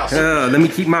right now. So. Let me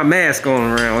keep my mask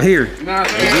on around here. Nah,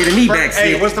 Getting me back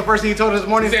Hey, sick. what's the first thing he told us this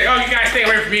morning? He said, oh, you guys stay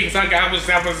away from me because I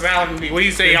was out. What did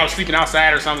he say? I was sleeping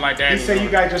outside or something like that. He said, you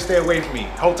guys just stay away from me.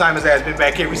 Whole time his ass been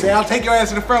back here. We say, I'll take your ass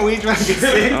to the front. We ain't trying to get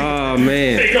sick. Oh,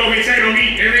 man. They told me, check on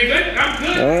me. Everything good? I'm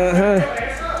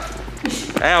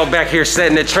good. Al back here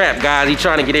setting the trap, guys. He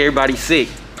trying to get everybody sick.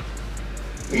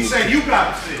 He said you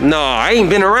got sick. No, I ain't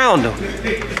been around him.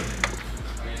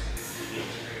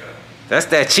 That's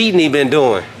that cheating he been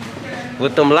doing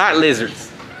with them lot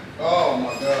lizards. Oh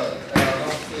my God. Al,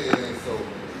 don't say it ain't so.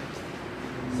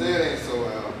 Say it ain't so,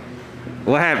 Al.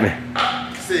 What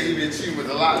happened? Say he been cheating with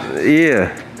a lot of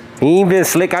Yeah. He ain't been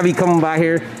slick. I be coming by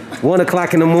here 1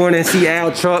 o'clock in the morning, see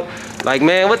Al truck. Like,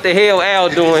 man, what the hell Al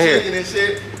doing here? and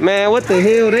shit. Man, what the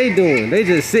hell they doing? They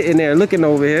just sitting there looking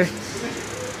over here.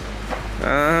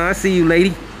 I see you,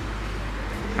 lady.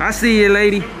 I see you,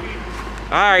 lady.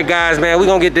 All right, guys, man, we're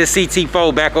gonna get this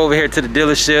CT4 back over here to the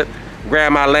dealership,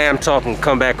 grab my lamb talk and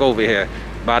come back over here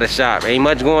by the shop. Ain't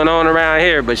much going on around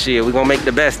here, but shit, we're gonna make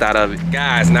the best out of it.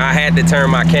 Guys, now I had to turn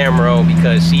my camera on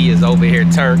because she is over here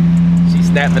turned. She's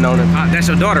snapping on it. That's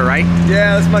your daughter, right?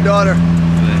 Yeah, that's my daughter.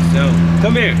 So,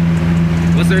 come here.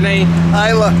 What's her name?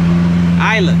 Isla.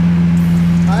 Isla.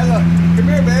 Isla, come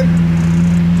here, babe.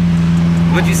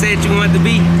 What you said you wanted to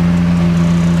be?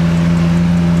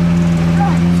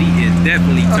 She is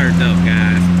definitely turned up,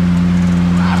 guys.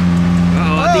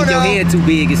 Uh-oh, I think your head too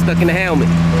big. It's stuck in the helmet.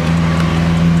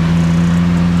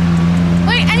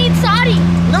 Wait, I need Saudi.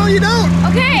 No, you don't.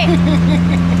 Okay.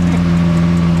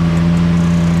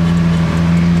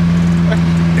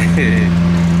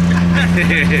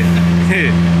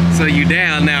 So you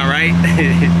down now, right?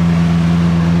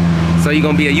 So you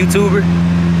gonna be a YouTuber?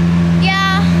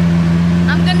 Yeah,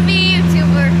 I'm gonna be a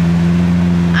YouTuber.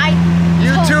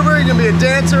 YouTuber, you're gonna be a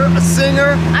dancer, a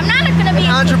singer. I'm not gonna be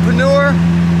an entrepreneur,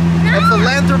 no. a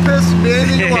philanthropist, be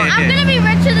anything you want. I'm gonna be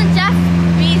richer than Jeff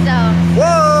Bezos. Whoa!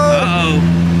 Uh-oh,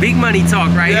 big money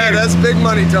talk right here. Yeah, that's big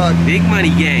money talk. Big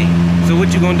money game. So what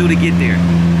you gonna do to get there?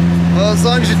 Well, as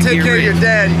long as you take care of your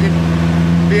dad, you can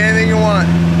be anything you want.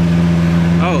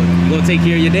 Oh, you gonna take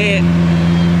care of your dad?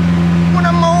 When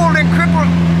I'm old and crippled.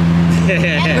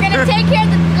 And we're gonna take care of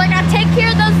I take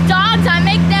care of those dogs. I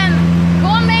make them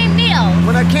gourmet meals.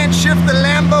 When I can't shift the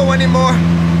Lambo anymore.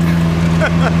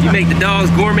 You make the dogs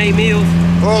gourmet meals?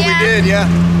 Oh, yeah. We did, yeah.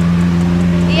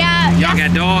 Yeah. Y'all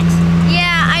got dogs?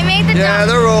 Yeah, I made the dogs. Yeah,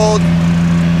 they're old.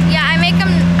 Yeah, I make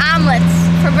them omelets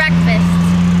for breakfast.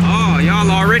 Oh, y'all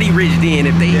already rich then.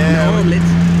 If they eat omelets,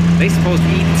 they supposed to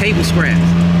eat table scraps.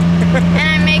 And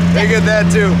I make they get that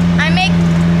too.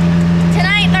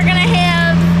 Tonight they're gonna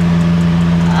have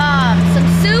some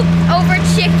soup over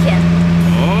chicken.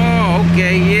 Oh,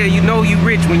 okay, yeah, you know you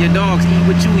rich when your dogs eat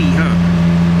what you eat, huh?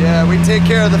 Yeah, we take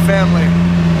care of the family.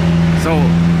 So,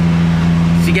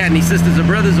 she got any sisters or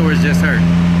brothers, or is just her?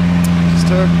 Just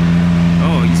her.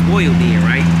 Oh, you spoiled then,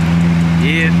 right?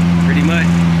 Yeah, pretty much.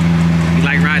 You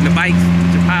like riding the bikes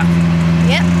with your pop?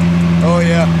 Yep. Oh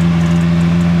yeah.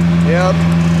 Yep.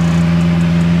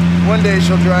 One day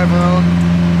she'll drive her own.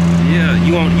 Yeah,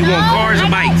 you want cars or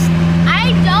bikes?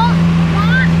 I don't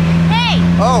want. Hey.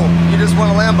 Oh, you just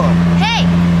want a Lambo? Hey,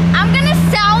 I'm gonna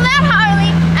sell that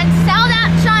Harley and sell that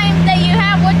Triumph that you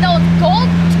have with those gold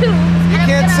tubes. You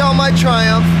can't sell my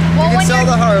Triumph. Well, you can sell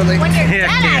the Harley. When you're dead,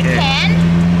 I can.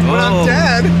 When I'm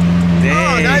dead? Dang.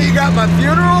 Oh, now you got my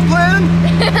funeral plan?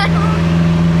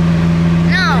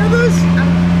 No.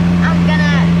 I'm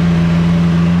gonna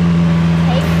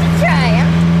take the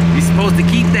Triumph. You're supposed to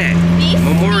keep that.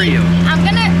 Memorial.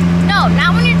 No,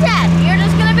 not when you're dead. You're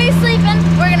just gonna be sleeping.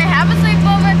 We're gonna have a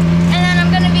sleepover, and then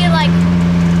I'm gonna be like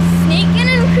sneaking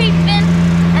and creeping,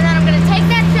 and then I'm gonna take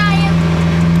that Triumph,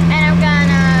 and I'm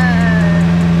gonna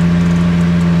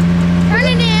turn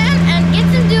it in and get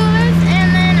some doers, and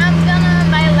then I'm gonna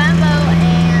buy a Lambo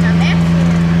and a mansion.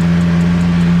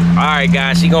 Alright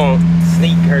guys, she gonna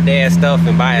sneak her dad's stuff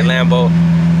and buy a Lambo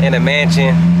and a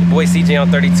mansion. Your boy CJ on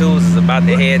 32s is about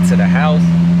to head to the house.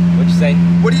 What you say?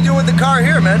 What are you doing with the car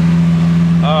here, man?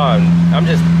 I'm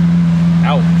just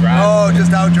out driving. Oh,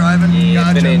 just out driving? Yeah,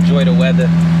 gotcha. Gonna enjoy the weather.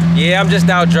 Yeah, I'm just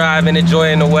out driving,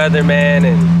 enjoying the weather, man,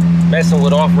 and messing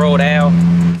with off-road Al.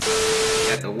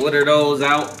 Got the What Are Those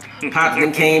out.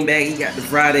 Popman came back. He got the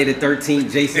Friday the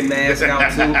 13th Jason mask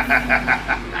out too.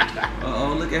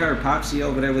 Uh-oh, look at her. Pop, she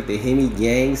over there with the Hemi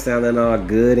gang sounding all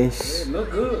good and shit. Look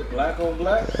good. Black on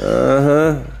black.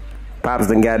 Uh-huh. Pops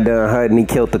done got done hunting. He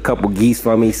killed a couple geese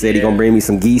for me. He said he gonna bring me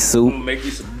some geese soup. I'm gonna make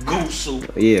you some goose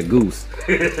soup. Yeah, goose.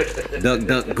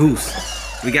 Duck,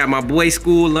 goose. We got my boy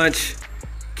school lunch.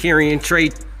 Carrying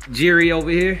Trey Jerry over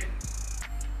here.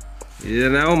 You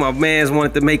know, my man's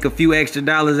wanted to make a few extra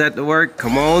dollars at the work.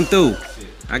 Come on through.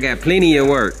 I got plenty of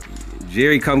work.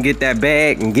 Jerry, come get that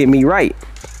bag and get me right.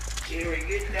 Jerry,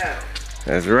 get down.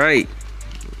 That's right.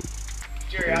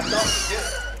 Jerry, I talked to you.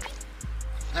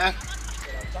 Huh?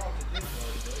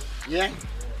 Yeah?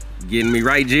 Getting me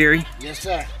right, Jerry? Yes,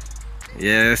 sir.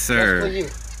 Yes, sir.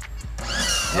 Just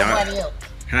for you. Nobody else.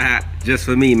 Haha, just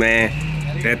for me, man.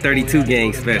 That 32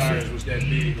 gang special.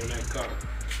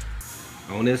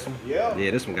 On this one? Yeah.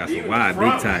 Yeah, this one got some wide,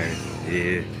 big tires.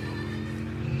 Yeah.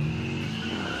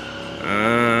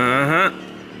 Uh-huh.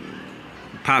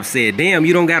 Pop said, damn,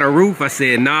 you don't got a roof? I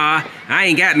said, nah, I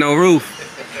ain't got no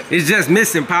roof. It's just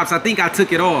missing, Pops. I think I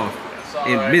took it off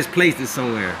and misplaced it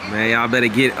somewhere. Man, y'all better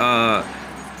get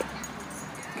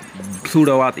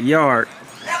Pluto out the yard.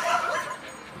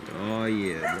 Oh,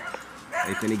 yeah.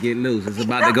 They finna get loose. It's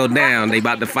about to go down. They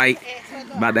about to fight.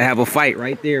 About to have a fight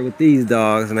right there with these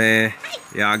dogs, man.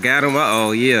 Y'all got them?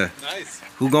 Uh-oh, yeah. Nice.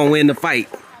 Who gonna win the fight?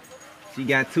 She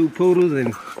got 2 poodles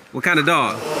and what kind of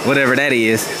dog? Whatever that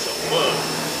is. It's a mud.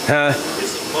 Huh?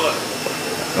 It's a mud.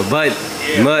 A butt?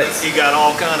 Yeah, Mutts? he got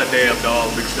all kind of damn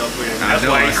dogs mixed up with him. That's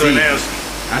why he couldn't answer.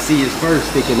 I see his fur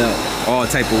sticking up all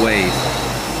type of ways.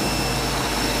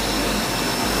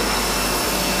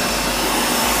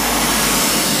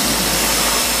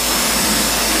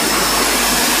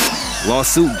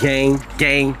 Lawsuit, gang.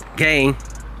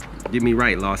 Get me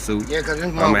right, lawsuit. Yeah, because this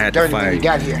I'm gonna have to dirty when fire you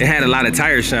got here. It had a lot of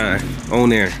tire shine on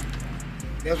there.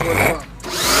 That's what it's from.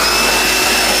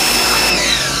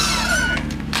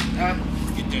 Huh?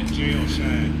 Get that jail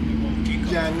shine.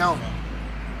 Yeah, I know.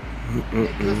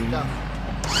 Good stuff.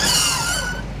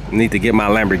 Need to get my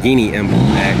Lamborghini emblem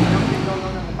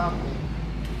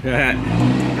back.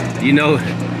 You know,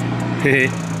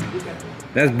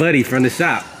 that's Buddy from the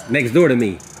shop next door to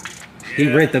me. He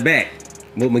rent the back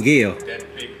with Miguel. That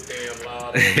big damn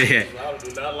loud. I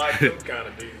do not like them kind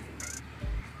of dude.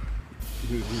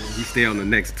 You stay on the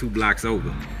next 2 blocks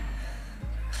over.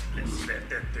 Let's let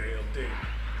that damn thing.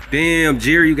 Damn,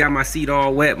 Jerry, you got my seat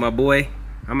all wet, my boy.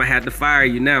 I'm gonna have to fire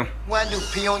you now. What I do,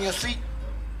 pee on your seat?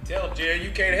 Tell him, Jerry,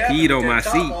 you can't have Peed on my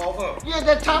top seat. off, huh? Yeah,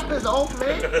 that top is off,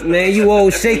 man. Man, you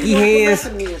old shaky hands.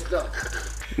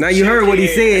 Now you heard what he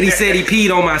said. He said he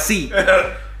peed on my seat.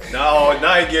 No,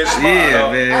 now he gets smart.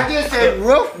 Yeah, man. I just said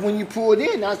roof when you pulled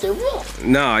in. I said roof.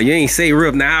 No, you ain't say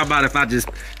roof. Now how about if I just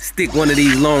stick one of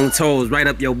these long toes right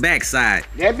up your backside?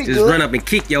 That'd be just good. Run up and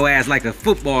kick your ass like a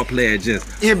football player.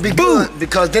 Just it'd be boom. Good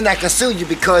because then I can sue you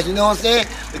because you know what I'm saying?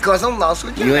 Because I'm lost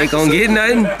with you. You ain't gonna get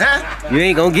nothing. Huh? You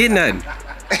ain't gonna get nothing.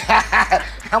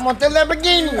 I want the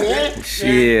Lamborghini, man.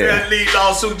 Shit. That leave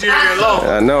lawsuit Jerry alone.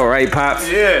 I know, right, Pops?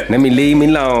 Yeah. Let me leave me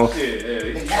alone. Yeah,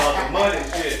 he talking money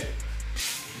and shit.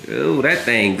 Ooh, that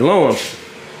thing glowing.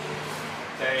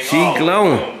 She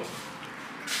glowing.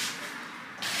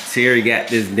 Terry got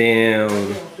this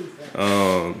damn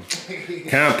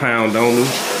compound on me. Is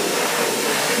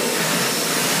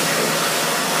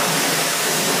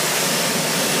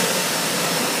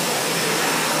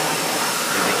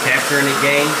it capturing the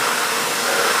game?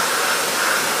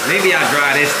 Maybe I'll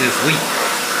drive this week.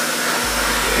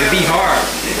 It'd be hard.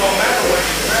 It don't matter what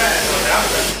you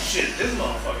drive. Shit, this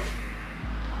motherfucker.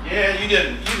 Yeah, you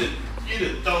didn't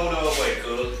throw it away,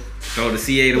 cuz. Throw the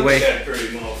C8 away. Look at that pretty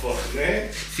motherfucker,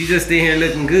 man. She just in here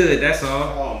looking good, that's all.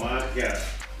 Oh my God.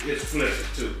 It's flipping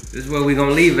too. This is where we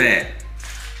gonna leave at.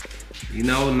 You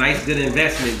know, nice good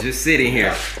investment just sitting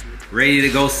here. Ready to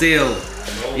go sell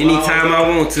anytime I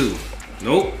want to.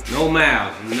 Nope, no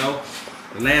miles, you know.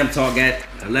 The Lamb Talk got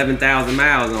 11,000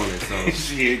 miles on it, so.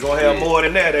 Shit, gonna have more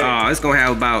than that, Oh, it's gonna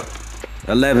have about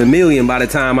 11 million by the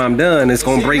time I'm done. It's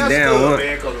gonna break down. Good,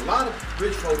 man, cause a lot of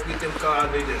rich folks get them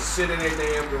cars, they just sit in their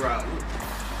damn garage.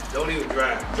 Don't even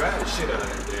drive. Drive the shit out of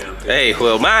that damn thing. Hey,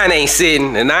 well, mine ain't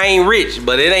sitting, and I ain't rich,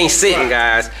 but it ain't sitting,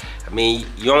 guys. I mean,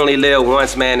 you only live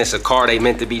once, man. It's a car they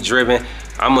meant to be driven.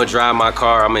 I'm gonna drive my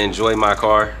car. I'm gonna enjoy my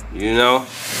car, you know?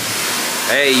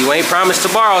 Hey, you ain't promised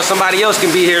to borrow. Somebody else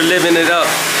can be here living it up,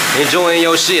 enjoying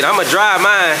your shit. I'm gonna drive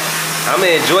mine. I'm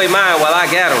gonna enjoy mine while I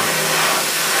got them.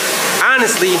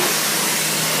 Honestly,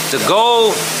 the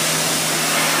goal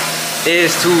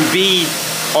is to be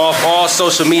off all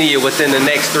social media within the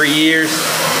next 3 years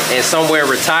and somewhere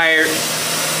retired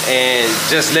and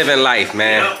just living life,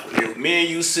 man. Yep. Me and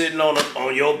you sitting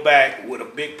on your back with a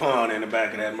big pond in the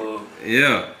back of that mug.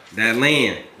 Yeah, that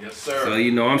land. Yes, sir. So,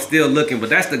 you know, I'm still looking, but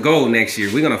that's the goal next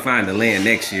year. We're gonna find the land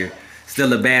next year.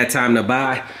 Still a bad time to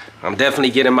buy, I'm definitely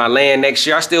getting my land next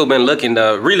year. I still been looking.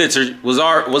 The realtor was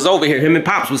over here. Him and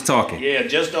Pops was talking. Yeah,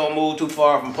 just don't move too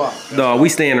far from Pops. No, we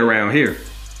staying around here.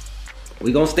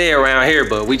 We gonna stay around here,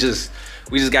 but we just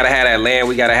gotta have that land.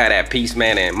 We gotta have that peace,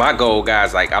 man. And my goal,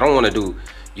 guys, like I don't want to do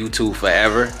YouTube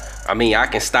forever. I mean, I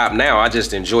can stop now. I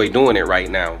just enjoy doing it right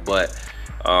now. But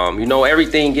you know,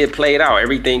 everything get played out.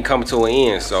 Everything come to an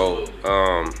end. So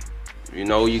you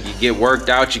know, you get worked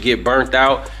out, you get burnt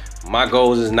out. My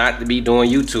goal is not to be doing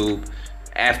YouTube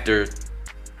after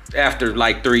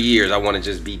like 3 years. I want to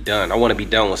just be done. I want to be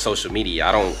done with social media.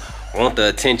 I don't want the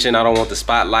attention. I don't want the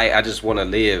spotlight. I just want to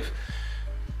live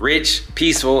rich,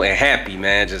 peaceful, and happy,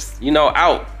 man. Just, you know,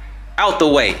 out the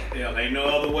way. Yeah, ain't no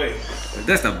other way.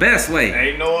 That's the best way.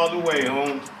 Ain't no other way,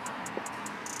 home.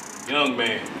 Young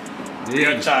man. Yeah.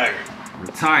 Retired.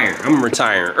 Retired. I'm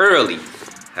retiring early.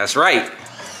 That's right.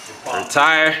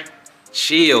 Retire.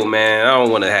 Chill, man. I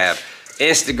don't want to have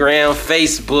Instagram,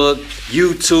 Facebook,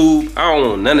 YouTube. I don't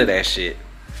want none of that shit.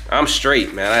 I'm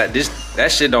straight, man. That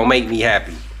shit don't make me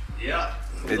happy. Yeah.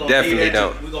 It definitely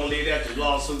don't. We're gonna leave that to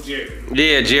lawsuit Jerry.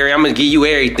 Yeah, Jerry, I'm gonna give you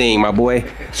everything, my boy.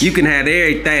 You can have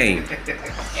everything.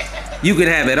 You can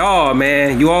have it all,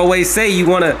 man. You always say you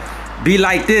wanna be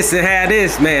like this and have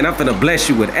this, man. I'm finna bless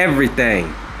you with everything.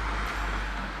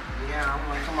 Yeah, I'm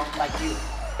gonna come up like you.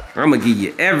 I'm gonna give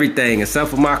you everything except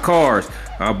for my cars.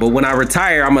 But when I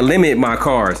retire, I'm gonna limit my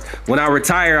cars. When I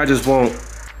retire, I just want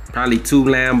probably 2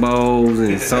 Lambos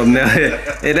and something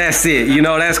else. And that's it. You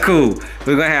know, that's cool.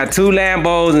 We're gonna have 2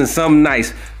 Lambos and something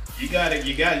nice. You gotta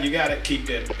keep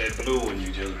that blue one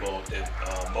you just bought, that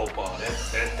Mopar.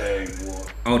 That thing, boy.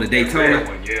 Oh, the Daytona?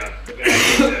 One, yeah. You gotta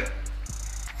keep that.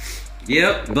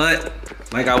 Yep, but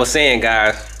like I was saying,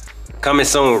 guys, coming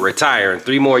soon, retire in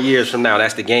 3 more years from now.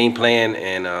 That's the game plan,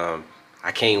 and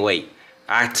I can't wait.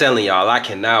 I'm telling y'all, I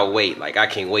cannot wait. Like, I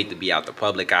can't wait to be out the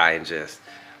public eye and just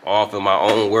off in my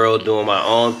own world, doing my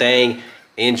own thing,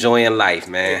 enjoying life,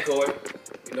 man. Hey, Corey,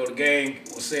 you know the gang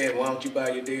was saying, why don't you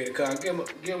buy your daddy car? Give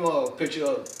him a picture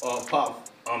of Pop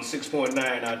on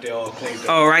 6.9 out there all cleaned up.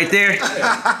 Oh, right there?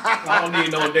 Yeah. I don't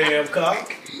need no damn car.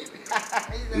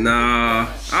 Nah.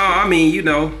 Oh, I mean, you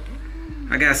know,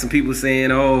 I got some people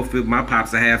saying, oh, if my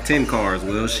pops will have 10 cars.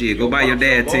 Well, shit, go buy your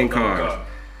dad 10 cars.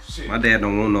 My dad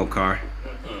don't want no car.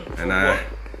 And I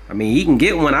mean, he can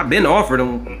get one. I've been offered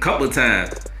him a couple of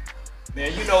times.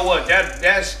 Man, you know what?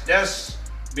 That's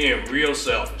being real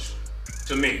selfish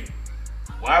to me.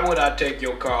 Why would I take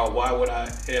your car? Why would I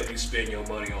have you spend your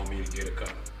money on me to get a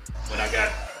car when I got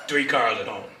 3 cars at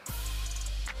home?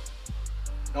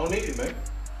 Don't need it, man.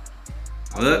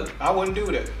 Look, I wouldn't do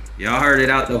that. Y'all heard it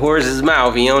out the horse's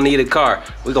mouth. He don't need a car.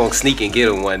 We're gonna sneak and get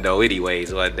him one though,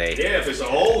 anyways, one day. Yeah, if it's an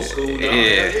old school,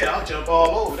 yeah, I'll jump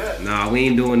all over that. Nah, we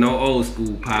ain't doing no old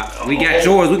school, Pop. We got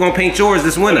yours. We're gonna paint yours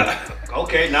this winter.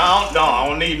 Okay, no, I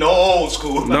don't need no old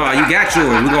school. No, you got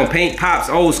yours. We're gonna paint Pop's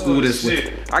old school this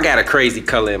winter. I got a crazy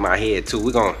color in my head too.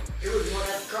 We're gonna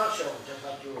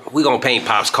paint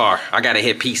Pop's car. I gotta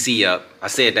hit PC up. I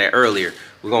said that earlier.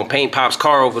 We're gonna paint Pop's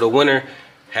car over the winter.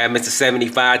 Have Mr.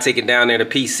 75 take it down there to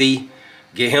PC.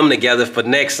 Get him together for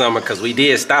next summer, because we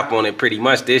did stop on it pretty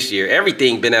much this year.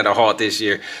 Everything been at a halt this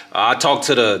year. I talked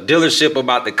to the dealership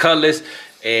about the Cutlass,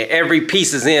 and every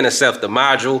piece is in except the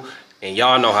module. And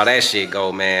y'all know how that shit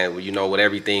go, man. You know, with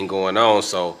everything going on.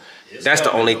 So that's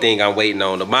the only thing I'm waiting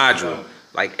on, the module.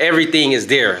 Like, everything is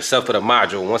there except for the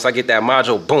module. Once I get that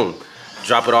module, boom,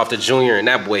 drop it off to Junior, and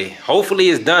that boy hopefully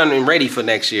it's done and ready for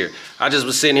next year. I just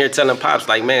was sitting here telling Pops,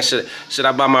 like, man, should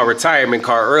I buy my retirement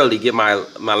car early, get my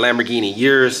Lamborghini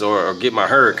Urus, or get my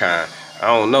Huracan? I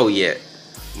don't know yet.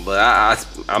 But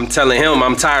I'm telling him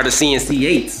I'm tired of seeing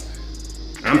C8s.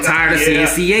 I'm tired of seeing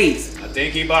C8s. I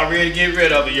think he about ready to get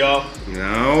rid of it, y'all.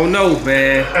 I don't know,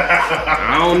 man.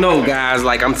 I don't know, guys.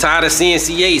 Like, I'm tired of seeing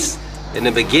C8s. In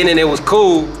the beginning, it was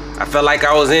cool. I felt like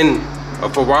I was in a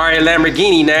Ferrari and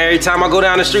Lamborghini. Now every time I go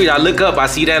down the street, I look up, I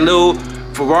see that little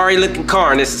Ferrari looking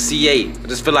car, and it's a C8. I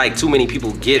just feel like too many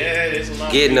people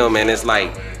getting them, and it's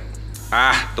like,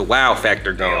 the wow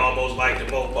factor gone. They almost like the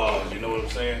Mopars, you know what I'm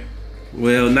saying?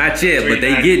 Well, not yet, but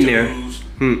they getting there.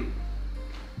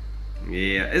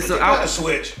 Yeah, it's you gotta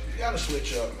switch. You gotta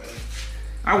switch up, man.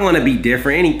 I want to be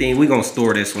different. Anything, we gonna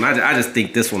store this one. I just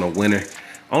think this one a winner.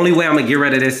 Only way I'm gonna get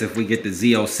rid of this if we get the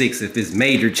Z06, if it's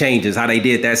major changes, how they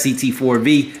did that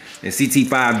CT4V and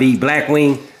CT5V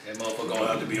Blackwing. That motherfucker gonna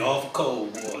have to be awful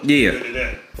cold, boy.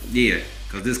 Yeah. Yeah,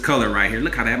 because this color right here,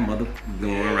 look how that mother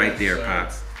going right there,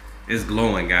 Pops. It's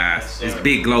glowing, guys. It's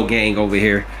big glow gang over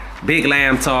here. Big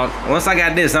lamb talk. Once I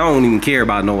got this, I don't even care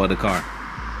about no other car.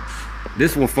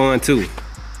 This one fun too.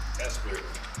 That's good.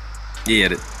 Yeah,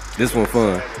 This one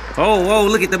fun. Oh,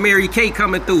 look at the Mary Kay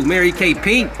coming through. Mary Kay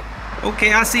pink.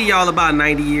 Okay, I see y'all about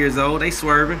 90 years old. They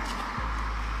swerving.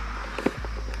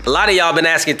 A lot of y'all been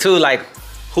asking too, like,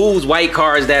 whose white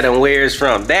car is that and where it's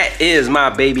from? That is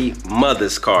my baby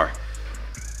mother's car.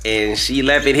 And she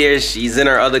left it here. She's in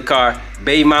her other car.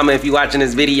 Baby mama, if you watching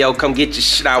this video, come get your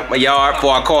shit out my yard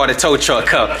before I call the tow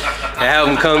truck up. Have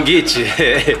them come get you.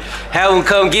 Have them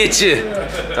come get you.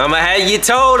 I'ma have you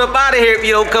towed up out of here if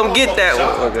you don't come get that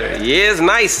one. Okay. Yeah, it's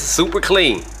nice, super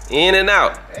clean, in and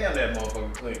out. Damn, that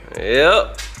motherfucker clean.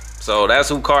 Yep. So that's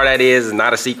who car that is. It's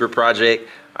not a secret project.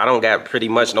 I don't got pretty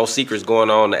much no secrets going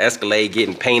on. The Escalade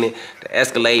getting painted. The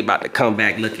Escalade about to come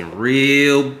back looking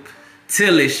real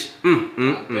tillish.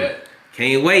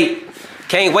 Can't wait.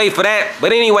 Can't wait for that.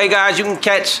 But anyway, guys, you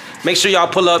can make sure y'all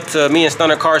pull up to me and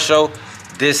Stunner Car Show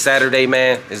this Saturday,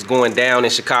 man. It's going down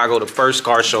in Chicago, the first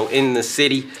car show in the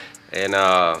city. And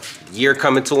year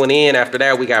coming to an end. After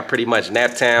that, we got pretty much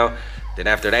Naptown. Then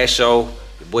after that show,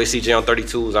 your boy CJ on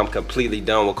 32s, I'm completely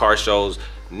done with car shows.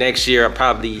 Next year,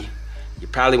 you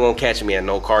probably won't catch me at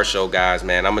no car show, guys,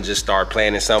 man. I'm gonna just start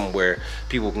planning something where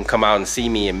people can come out and see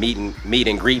me and meet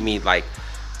and greet me. Like,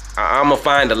 I'm gonna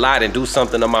find a lot and do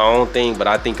something of my own thing, but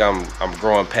I think I'm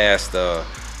growing past the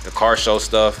car show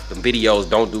stuff. The videos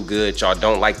don't do good. Y'all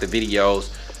don't like the videos.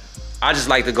 I just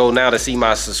like to go now to see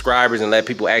my subscribers and let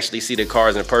people actually see the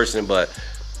cars in person. But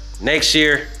next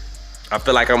year, I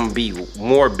feel like I'm gonna be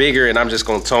more bigger, and I'm just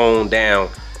gonna tone down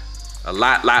a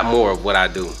lot more of what I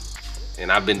do.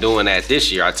 And I've been doing that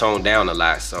this year. I toned down a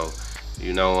lot. So,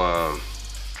 you know,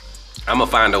 I'm gonna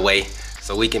find a way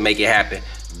so we can make it happen.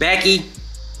 Becky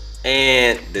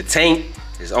and the tank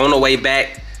is on the way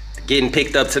back, getting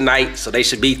picked up tonight. So they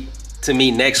should be to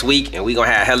me next week, and we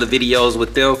gonna have hella videos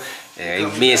with them.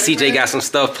 And me and CJ got some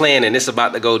stuff planned, and it's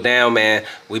about to go down, man.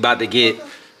 We about to get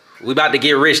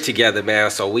rich together,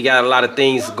 man. So we got a lot of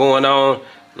things going on,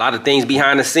 a lot of things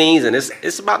behind the scenes, and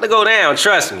it's about to go down,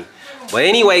 trust me. But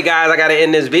anyway, guys, I gotta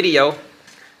end this video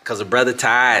because the brother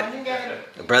tired,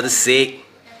 the brother sick,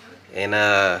 and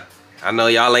I know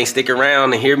y'all ain't stick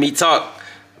around and hear me talk.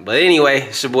 But anyway,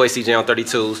 it's your boy CJ on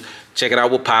 32s. Check it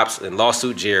out with Pops and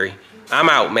Lawsuit Jerry. I'm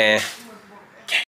out, man.